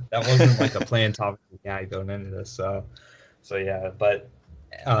 That wasn't like a planned topic yeah going into this. So yeah, but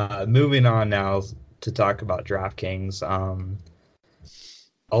moving on now to talk about DraftKings.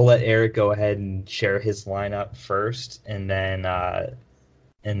 I'll let Eric go ahead and share his lineup first, and then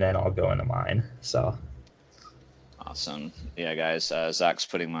I'll go into mine. So Awesome. Yeah, guys. Zach's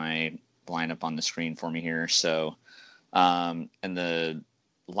putting my lineup on the screen for me here. So, in the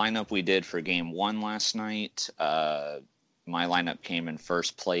lineup we did for game one last night, my lineup came in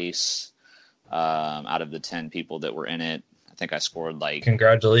first place out of the 10 people that were in it. I think I scored like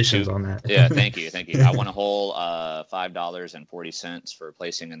congratulations two. on that. Yeah, thank you. Thank you. I won a whole $5.40 for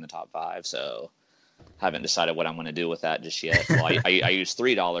placing in the top five. So, haven't decided what I'm going to do with that just yet. Well, I used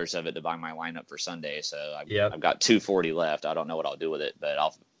 $3 of it to buy my lineup for Sunday, so Yep. I've got $2.40 left. I don't know what I'll do with it, but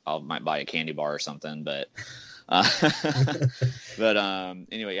I'll might buy a candy bar or something. But uh, but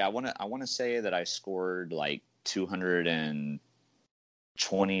anyway, yeah, I want to say that I scored like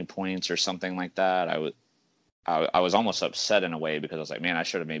 220 points or something like that. I was almost upset in a way because I was like, man, I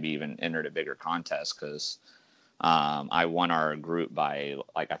should have maybe even entered a bigger contest because I won our group by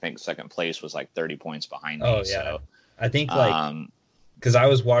like I think second place was like 30 points behind me. Oh yeah, So I think like um, because I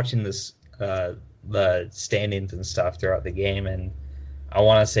was watching this the standings and stuff throughout the game, and I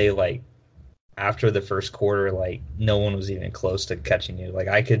want to say like after the first quarter, like no one was even close to catching you. Like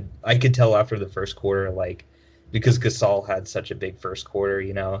I could tell after the first quarter, like because Gasol had such a big first quarter,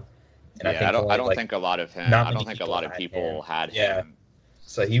 you know, and I yeah, think I only don't like think a lot of him. not I don't many think a people lot of had him. people had Yeah, him.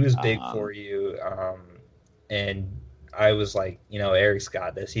 so he was big for Um, you. And I was like, you know, Eric's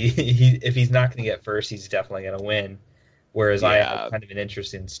got this. He if he's not going to get first, he's definitely going to win. Whereas I have yeah, kind of an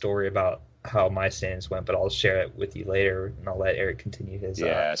interesting story about how my standings went, but I'll share it with you later, and I'll let Eric continue his.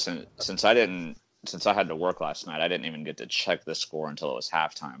 yeah. Since I had to work last night, I didn't even get to check the score until it was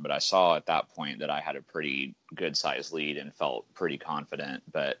halftime. But I saw at that point that I had a pretty good sized lead and felt pretty confident.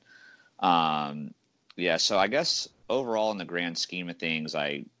 But um, yeah, so I guess overall in the grand scheme of things,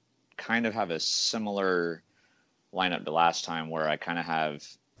 I kind of have a similar lineup to last time where I kind of have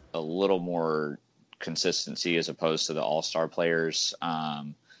a little more consistency as opposed to the all-star players.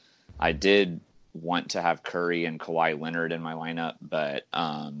 I did want to have Curry and Kawhi Leonard in my lineup, but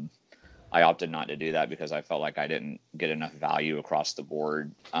I opted not to do that because I felt like I didn't get enough value across the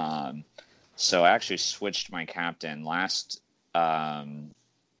board. So I actually switched my captain last um,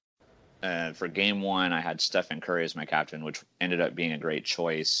 for game one. I had Stephen Curry as my captain, which ended up being a great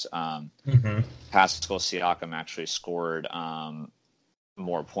choice. Mhm. Pascal Siakam actually scored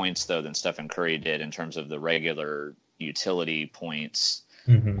more points though than Stephen Curry did in terms of the regular utility points.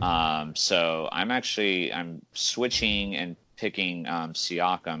 Mhm. So I'm switching and picking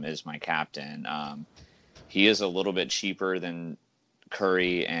Siakam as my captain. He is a little bit cheaper than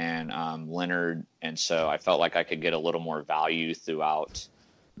Curry and Leonard, and so I felt like I could get a little more value throughout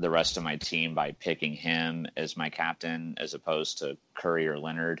the rest of my team by picking him as my captain as opposed to Curry or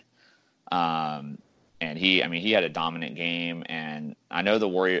Leonard. Um, and he had a dominant game. And I know the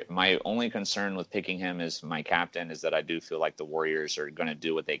Warrior. My only concern with picking him as my captain is that I do feel like the Warriors are going to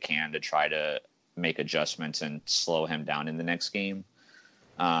do what they can to try to make adjustments and slow him down in the next game.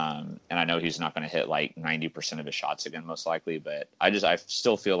 And I know he's not going to hit like 90% of his shots again, most likely, but I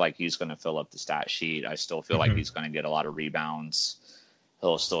still feel like he's going to fill up the stat sheet. I still feel like Mhm. he's going to get a lot of rebounds.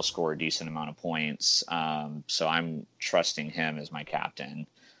 He'll still score a decent amount of points. So I'm trusting him as my captain.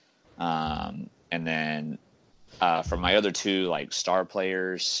 And then for my other two like star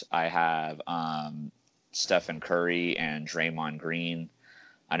players, I have Stephen Curry and Draymond Green.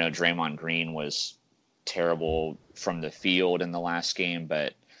 I know Draymond Green was terrible from the field in the last game,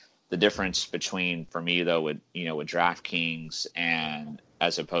 but the difference between for me though with DraftKings and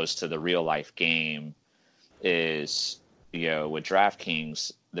as opposed to the real life game is with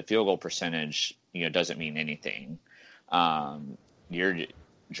DraftKings the field goal percentage doesn't mean anything. Your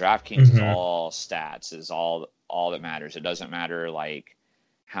DraftKings is Mm-hmm. all stats, is all that matters. It doesn't matter like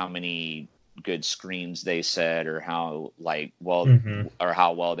how many good screens they set, or how like well, Mm-hmm. or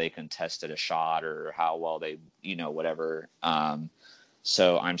how well they contested a shot, or how well they, whatever.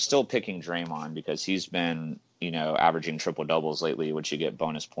 So I'm still picking Draymond because he's been, averaging triple doubles lately, which you get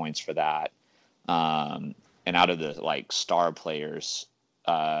bonus points for that. And out of the like star players,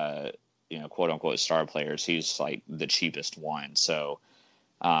 quote unquote star players, he's like the cheapest one. So,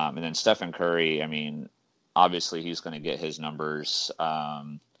 and then Stephen Curry, I mean, obviously he's going to get his numbers.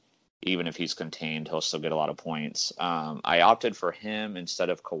 Even if he's contained, he'll still get a lot of points. I opted for him instead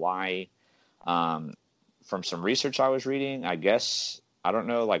of Kawhi. Um, from some research I was reading, I guess, I don't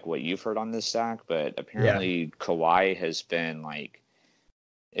know like what you've heard on this, Zach, but Yeah. apparently Kawhi has been like,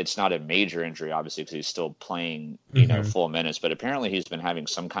 it's not a major injury, obviously, because he's still playing, Mm-hmm. full minutes. But apparently, he's been having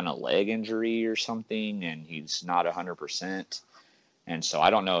some kind of leg injury or something, and he's not 100%. And so I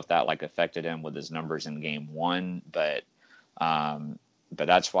don't know if that like affected him with his numbers in game one, um, but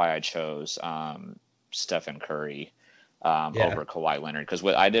that's why I chose Stephen Curry Yeah. over Kawhi Leonard, because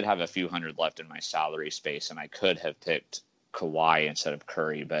I did have a few hundred left in my salary space, and I could have picked Kawhi instead of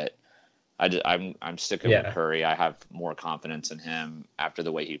Curry, but I'm sticking with Yeah. Curry. I have more confidence in him after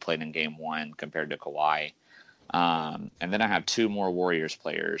the way he played in Game One compared to Kawhi. And then I have two more Warriors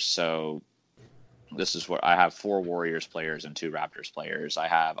players. So this is where I have four Warriors players and two Raptors players. I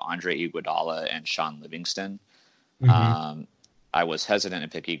have Andre Iguodala and Sean Livingston. Mm-hmm. Um, I was hesitant to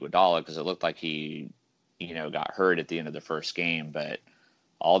pick Iguodala because it looked like he, got hurt at the end of the first game, but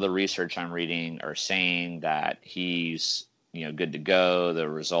all the research I'm reading are saying that he's, good to go. The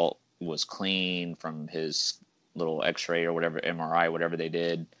result was clean from his little X-ray or whatever, MRI, whatever they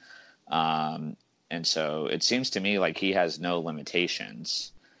did. And so it seems to me like he has no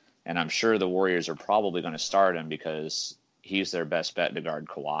limitations. And I'm sure the Warriors are probably going to start him because he's their best bet to guard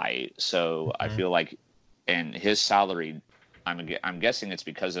Kawhi. So I Mm-hmm. feel like, and his salary, I'm guessing it's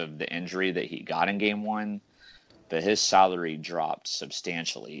because of the injury that he got in game one, but his salary dropped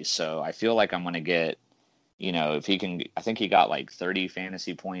substantially. So I feel like I'm going to get, if he can, I think he got like 30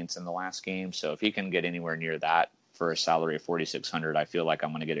 fantasy points in the last game. So if he can get anywhere near that for a salary of 4,600, I feel like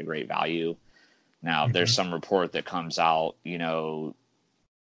I'm going to get a great value. Now, if there's Mm-hmm. some report that comes out,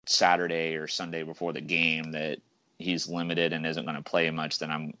 Saturday or Sunday before the game that he's limited and isn't going to play much,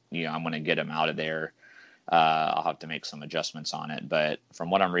 then I'm going to get him out of there. I'll have to make some adjustments on it, but from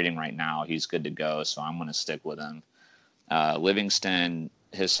what I'm reading right now, he's good to go. So I'm going to stick with him. Livingston,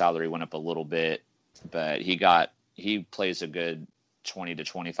 his salary went up a little bit, but he plays a good 20 to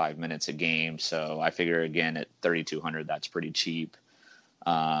 25 minutes a game. So I figure again at 3,200, that's pretty cheap.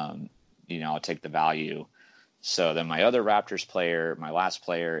 Um, I'll take the value. So then my other Raptors player, my last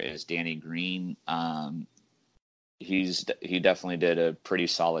player is Danny Green. He definitely did a pretty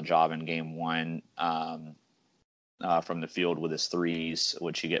solid job in game one from the field with his threes,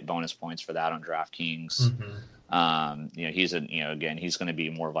 which you get bonus points for that on DraftKings. Mm-hmm. Again, he's going to be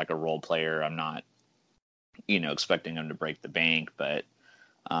more of like a role player. I'm not, expecting him to break the bank, but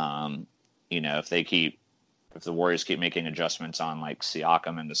if if the Warriors keep making adjustments on like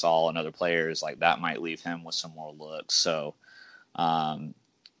Siakam and Gasol and other players, like that might leave him with some more looks. So,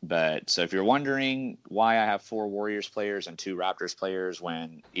 so if you're wondering why I have four Warriors players and two Raptors players,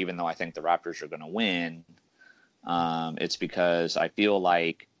 when even though I think the Raptors are going to win, it's because I feel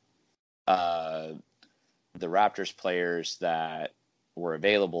like the Raptors players that were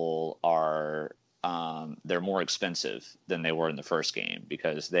available are they're more expensive than they were in the first game,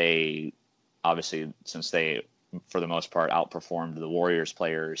 because they obviously, since they for the most part outperformed the Warriors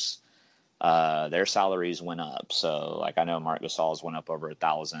players, their salaries went up. So like I know Marc Gasol's went up over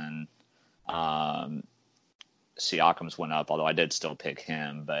 1,000. Um, Siakam's went up, although I did still pick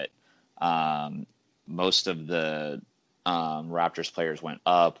him, but most of the Raptors players went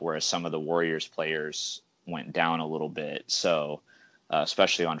up, whereas some of the Warriors players went down a little bit. So,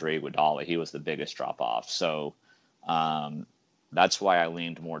 especially Andre Iguodala, he was the biggest drop off. So, that's why I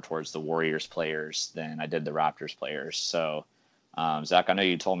leaned more towards the Warriors players than I did the Raptors players. So, Zach, I know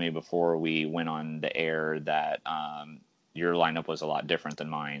you told me before we went on the air that your lineup was a lot different than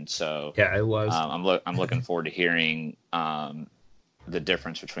mine. So, Yeah, it was. I'm looking forward to hearing the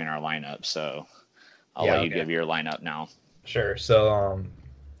difference between our lineup. So, I'll Yeah. let you Okay. give your lineup now. Sure.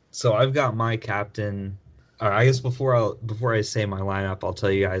 So I've got my captain. I guess before I say my lineup, I'll tell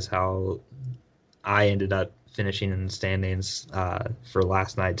you guys how I ended up finishing in the standings for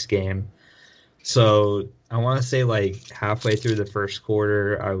last night's game. So I want to say like halfway through the first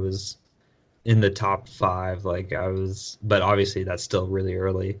quarter, I was in the top five. Like I was, but obviously that's still really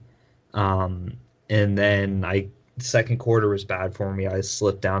early. And then I second quarter was bad for me. I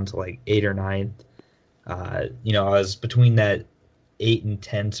slipped down to like 8 or 9. I was between that 8 and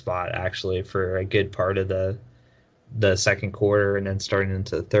 10 spot actually for a good part of the second quarter, and then starting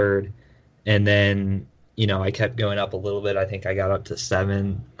into the third. And then, I kept going up a little bit. I think I got up to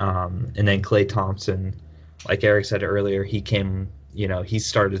 7. And then Klay Thompson, like Eric said earlier, he came, he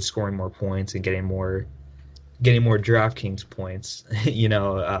started scoring more points and getting more DraftKings points,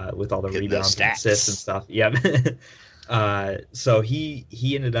 with all the Getting rebounds those and assists and stats. stuff. Yep. So he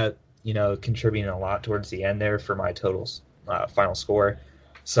ended up, contributing a lot towards the end there for my totals final score.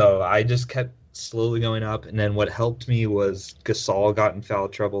 So I just kept slowly going up, and then what helped me was Gasol got in foul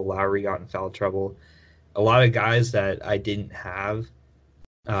trouble, Lowry got in foul trouble. A lot of guys that I didn't have,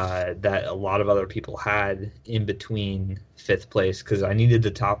 that a lot of other people had in between fifth place, because I needed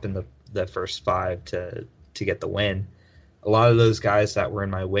the top in the first 5 to get the win. A lot of those guys that were in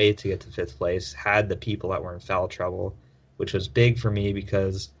my way to get to fifth place had the people that were in foul trouble, which was big for me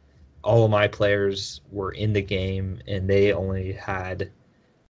because all of my players were in the game and they only had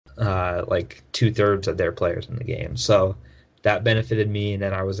like 2/3 of their players in the game. So that benefited me, and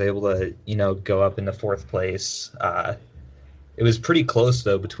then I was able to, go up into fourth place. It was pretty close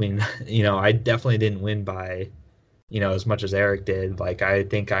though between, I definitely didn't win by, as much as Eric did. Like I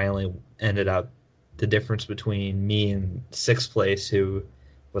think I only ended up, the difference between me and sixth place, who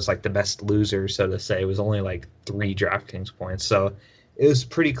was like the best loser, so to say, was only like 3 DraftKings points. So it was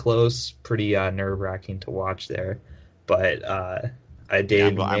pretty close, pretty nerve-wracking to watch there. But I Yeah,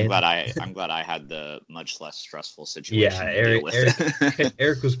 did I'm win. glad I had the much less stressful Yeah, situation to deal with.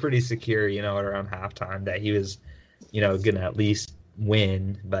 Eric was pretty secure, around halftime that he was, gonna at least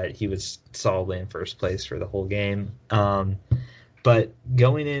win, but he was solidly in first place for the whole game. But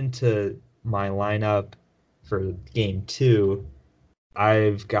going into my lineup for game 2,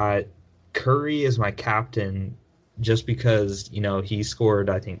 I've got Curry as my captain just because, he scored,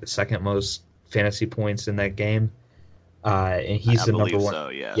 I think, the second most fantasy points in that game. And he's I the number believe one. so,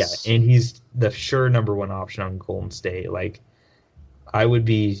 Yeah, yes. and he's the sure number one option on Golden State. Like, I would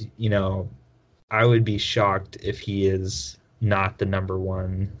be, I would be shocked if he is not the number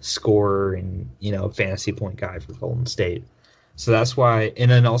one scorer and, fantasy point guy for Golden State. So that's why, and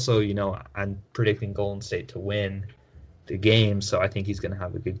then also, I'm predicting Golden State to win the game, so I think he's going to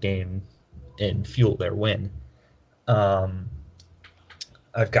have a good game and fuel their win. Um,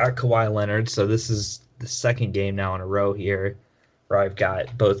 I've got Kawhi Leonard, so this is the second game now in a row here where I've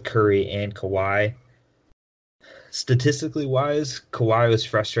got both Curry and Kawhi. Statistically wise, Kawhi was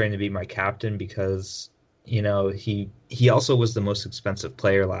frustrating to be my captain because, he also was the most expensive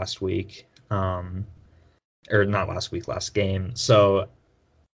player last week. Or not last week, last game. So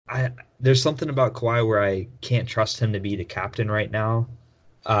I there's something about Kawhi where I can't trust him to be the captain right now.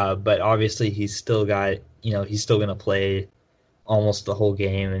 But obviously he's still got, he's still gonna play almost the whole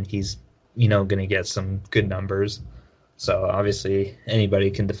game, and he's, gonna get some good numbers. So obviously anybody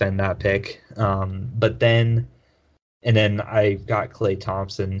can defend that pick. But then and then I got Klay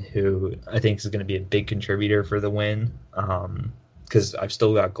Thompson, who I think is going to be a big contributor for the win, because I've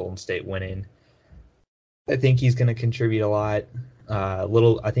still got Golden State winning. I think he's going to contribute a lot.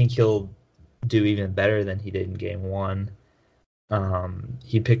 I think he'll do even better than he did in Game 1.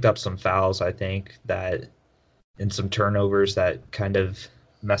 He picked up some fouls, I think, that and some turnovers that kind of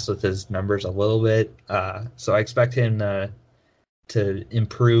messed with his numbers a little bit. So I expect him to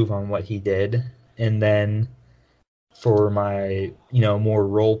improve on what he did, and then for my, more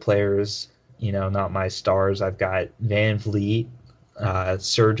role players, not my stars, I've got Van Vliet,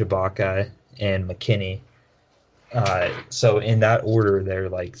 Serge Ibaka, and McKinney. So in that order, they're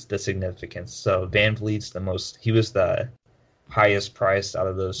like the significance. So Van Vliet's he was the highest priced out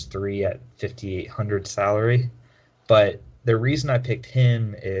of those 3 at 5,800 salary. But the reason I picked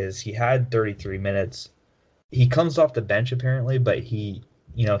him is he had 33 minutes. He comes off the bench apparently, but he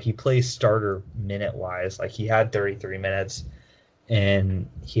plays starter minute wise. Like he had 33 minutes and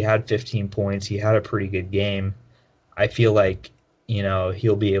he had 15 points. He had a pretty good game. I feel like,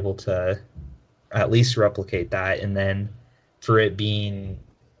 he'll be able to at least replicate that. And then for it being,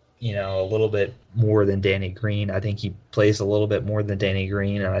 a little bit more than Danny Green, I think he plays a little bit more than Danny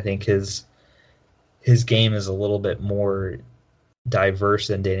Green. And I think his game is a little bit more diverse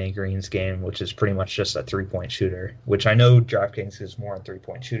than Danny Green's game, which is pretty much just a 3-point shooter, which I know DraftKings is more on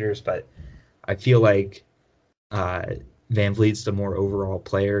 3-point shooters, but I feel like Van Vliet's the more overall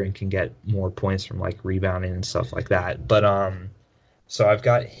player and can get more points from like rebounding and stuff like that. But so I've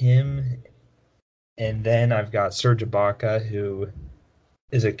got him, and then I've got Serge Ibaka, who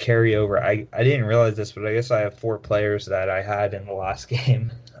is a carryover. I didn't realize this, but I guess I have 4 players that I had in the last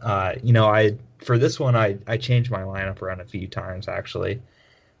game. I for this one, I changed my lineup around a few times actually.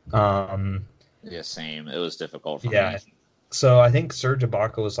 Um, Yeah, same. It was difficult for yeah, me. so I think Serge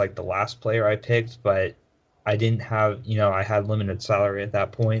Ibaka was like the last player I picked, but I didn't have, I had limited salary at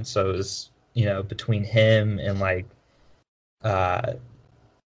that point, so it was, between him and like uh,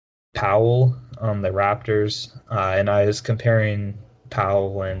 Powell on the Raptors, and I was comparing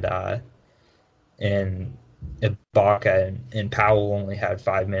Powell and Ibaka, and Powell only had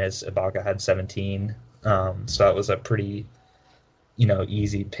 5 minutes. Ibaka had 17, so that was a pretty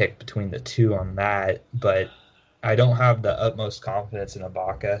easy pick between the two on that. But I don't have the utmost confidence in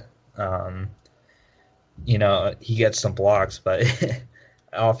Ibaka. Um, he gets some blocks, but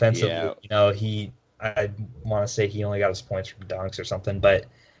offensively, Yeah, I want to say he only got his points from dunks or something, but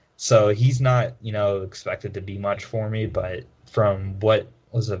so he's not, expected to be much for me, but from what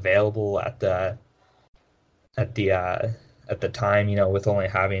was available at the uh, at the time, with only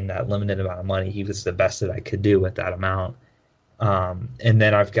having that limited amount of money, he was the best that I could do with that amount. And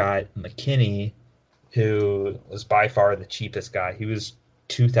then I've got McKinney, who was by far the cheapest guy. He was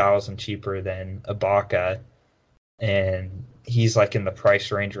 2,000 cheaper than Ibaka, and he's like in the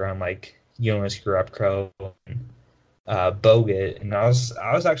price range around like Jonas Jerebko and Bogut. And I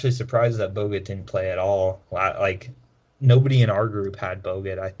was actually surprised that Bogut didn't play at all. Like nobody in our group had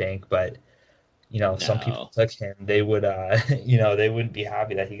Bogut, I think, but some people no. took him. They would, they wouldn't be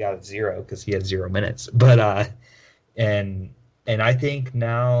happy that he got a zero because he had 0 minutes. But and and I think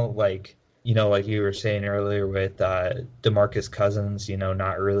now, like like you were saying earlier with DeMarcus Cousins,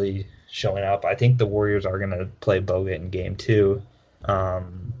 not really showing up. I think the Warriors are going to play Bogut in game two,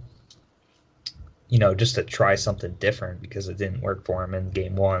 um, just to try something different because it didn't work for him in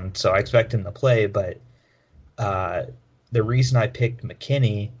game one. So I expect him to play, but uh, the reason I picked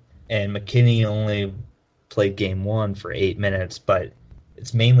McKinney, and McKinney only played game one for 8 minutes, but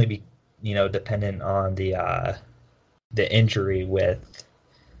it's mainly dependent on the injury with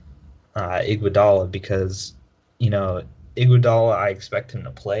Iguodala because Iguodala I expect him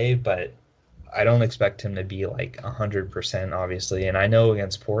to play, but I don't expect him to be like 100% obviously. And I know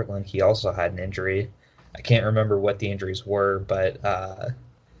against Portland he also had an injury. I can't remember what the injuries were, but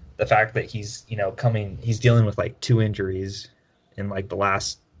the fact that he's dealing with like two injuries in like the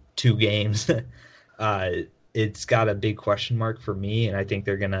last two games, uh, it's got a big question mark for me. And I think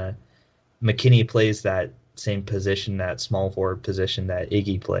they're gonna McKinney plays that same position, that small forward position that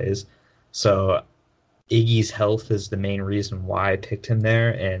Iggy plays. So Iggy's health is the main reason why I picked him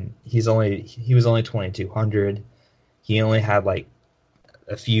there, and he was only 2,200. He only had like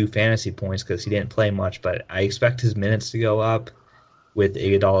a few fantasy points because he didn't play much, but I expect his minutes to go up with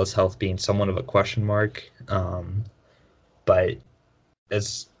Iguodala's health being somewhat of a question mark. But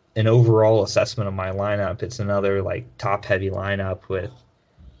as an overall assessment of my lineup, it's another like top heavy lineup with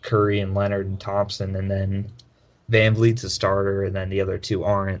Curry and Leonard and Thompson, and then Van Vliet's a starter, and then the other two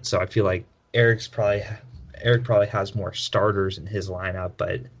aren't. So I feel like Eric probably has more starters in his lineup,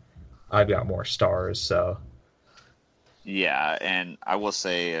 but I've got more stars. So Yeah, and I will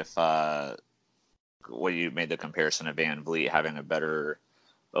say if when you made the comparison of Van Vliet having a better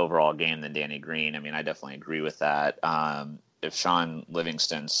overall game than Danny Green, I mean, I definitely agree with that. If Sean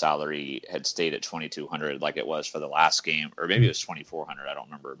Livingston's salary had stayed at 2,200 like it was for the last game, or maybe it was 2,400, I don't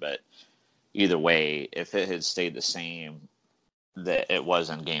remember, but either way, if it had stayed the same that it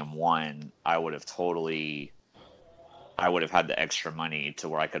was in game one, I would have had the extra money to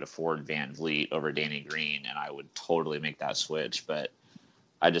where I could afford Van Vliet over Danny Green, and I would totally make that switch. But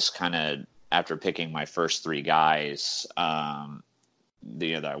I just kind of, after picking my first three guys,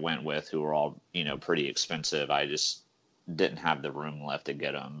 that I went with, who were all pretty expensive, I just didn't have the room left to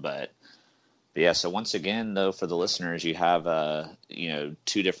get them. But yeah, so once again, though, for the listeners, you have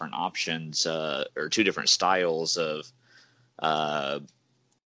two different options or two different styles of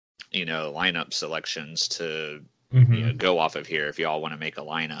lineup selections to go off of here if y'all want to make a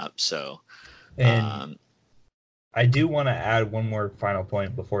lineup. So, and I do want to add one more final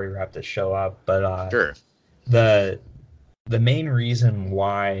point before we wrap this show up, but sure. The main reason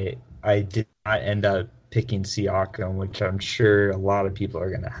why I did not end up picking Siakam, which I'm sure a lot of people are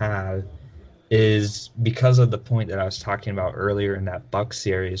going to have, is because of the point that I was talking about earlier in that Bucks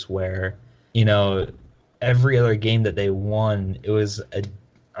series where, every other game that they won, it was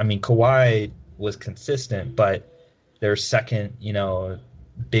Kawhi was consistent, but their second,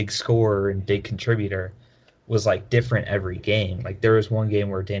 big scorer and big contributor was like different every game. Like there was one game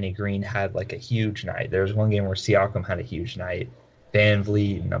where Danny Green had like a huge night. There was one game where Siakam had a huge night. Van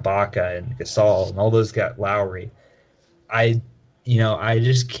Vliet and Ibaka and Gasol and all those got Lowry. I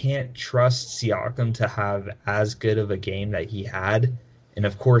just can't trust Siakam to have as good of a game that he had and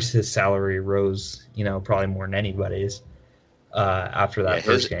of course his salary rose, probably more than anybody's after Yeah, that his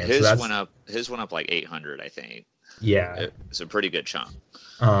first game. So his that's went up his went up like 800, I think. yeah. It's a pretty good chunk.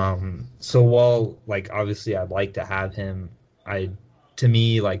 So while like obviously I'd like to have him, I to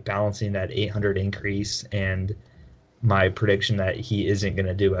me like balancing that 800 increase and my prediction that he isn't going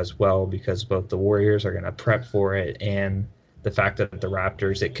to do as well because both the Warriors are going to prep for it and the fact that the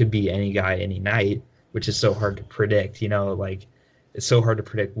Raptors, it could be any guy any night, which is so hard to predict. Like it's so hard to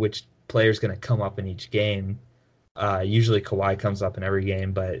predict which player is going to come up in each game. Usually Kawhi comes up in every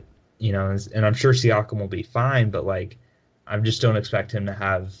game, but and I'm sure Siakam will be fine, but like I just don't expect him to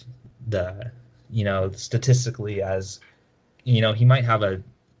have the statistically as he might have a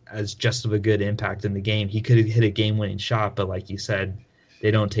as just of a good impact in the game. He could have hit a game-winning shot, but like you said, they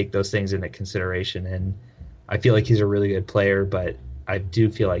don't take those things into consideration. And I feel like he's a really good player, but I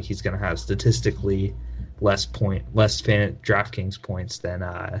do feel like he's going to have statistically less fan DraftKings points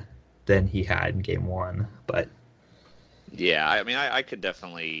than he had in Game One. But Yeah, I mean, I could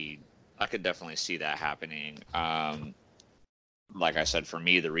definitely see that happening. Like I said, for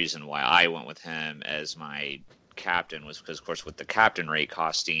me, the reason why I went with him as my captain was because, of course, with the captain rate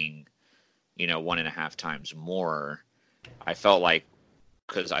costing, 1.5 times more, I felt like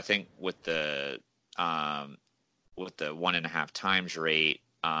because I think with the 1.5 times rate,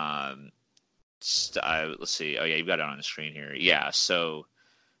 let's see. Oh yeah, you've got it on the screen here. Yeah, so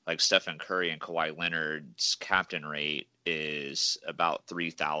like Stephen Curry and Kawhi Leonard's captain rate is about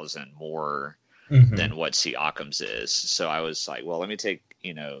 3,000 more than what Siakam's is. So I was like, well, let me take,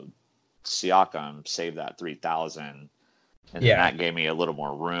 Siakam, save that 3,000. And then that gave me a little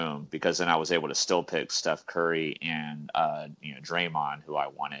more room because then I was able to still pick Steph Curry and, Draymond, who I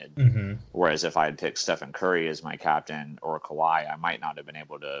wanted. Mm-hmm. Whereas if I had picked Stephen Curry as my captain or Kawhi, I might not have been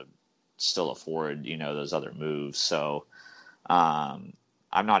able to still afford, those other moves. So,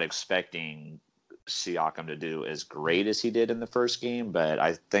 I'm not expecting Siakam to do as great as he did in the first game, but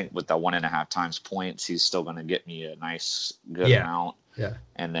I think with the 1.5 times points, he's still going to get me a nice, good amount. Yeah.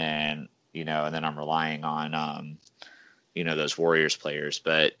 And then, and then I'm relying on, those Warriors players.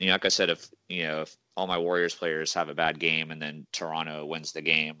 But, like I said, if all my Warriors players have a bad game and then Toronto wins the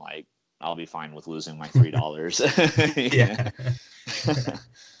game, like I'll be fine with losing my $3. Yeah.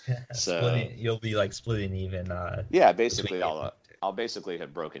 So you'll be like splitting even. Yeah, basically I'll basically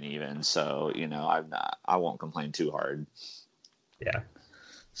have broken even, so I won't complain too hard. Yeah.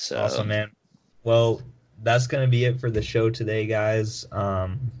 So awesome, man. Well, that's gonna be it for the show today, guys.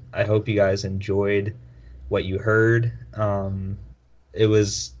 I hope you guys enjoyed what you heard. It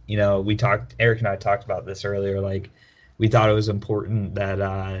was, Eric and I talked about this earlier. Like, we thought it was important that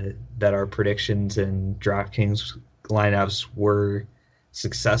our predictions and DraftKings lineups were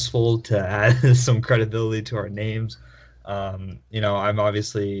successful to add some credibility to our names. I'm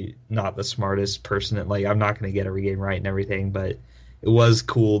obviously not the smartest person. Like, I'm not going to get every game right and everything, but it was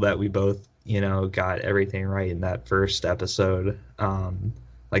cool that we both, got everything right in that first episode.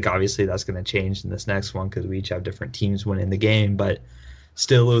 Like, obviously that's going to change in this next one because we each have different teams winning the game, but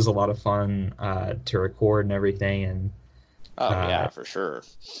still it was a lot of fun to record and everything. And yeah, for sure.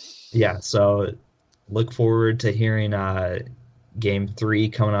 Yeah, so look forward to hearing Game 3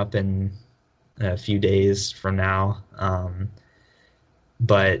 coming up in a few days from now.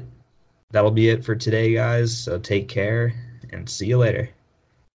 But that'll be it for today, guys. So take care and see you later.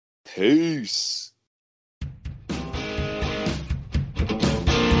 Peace.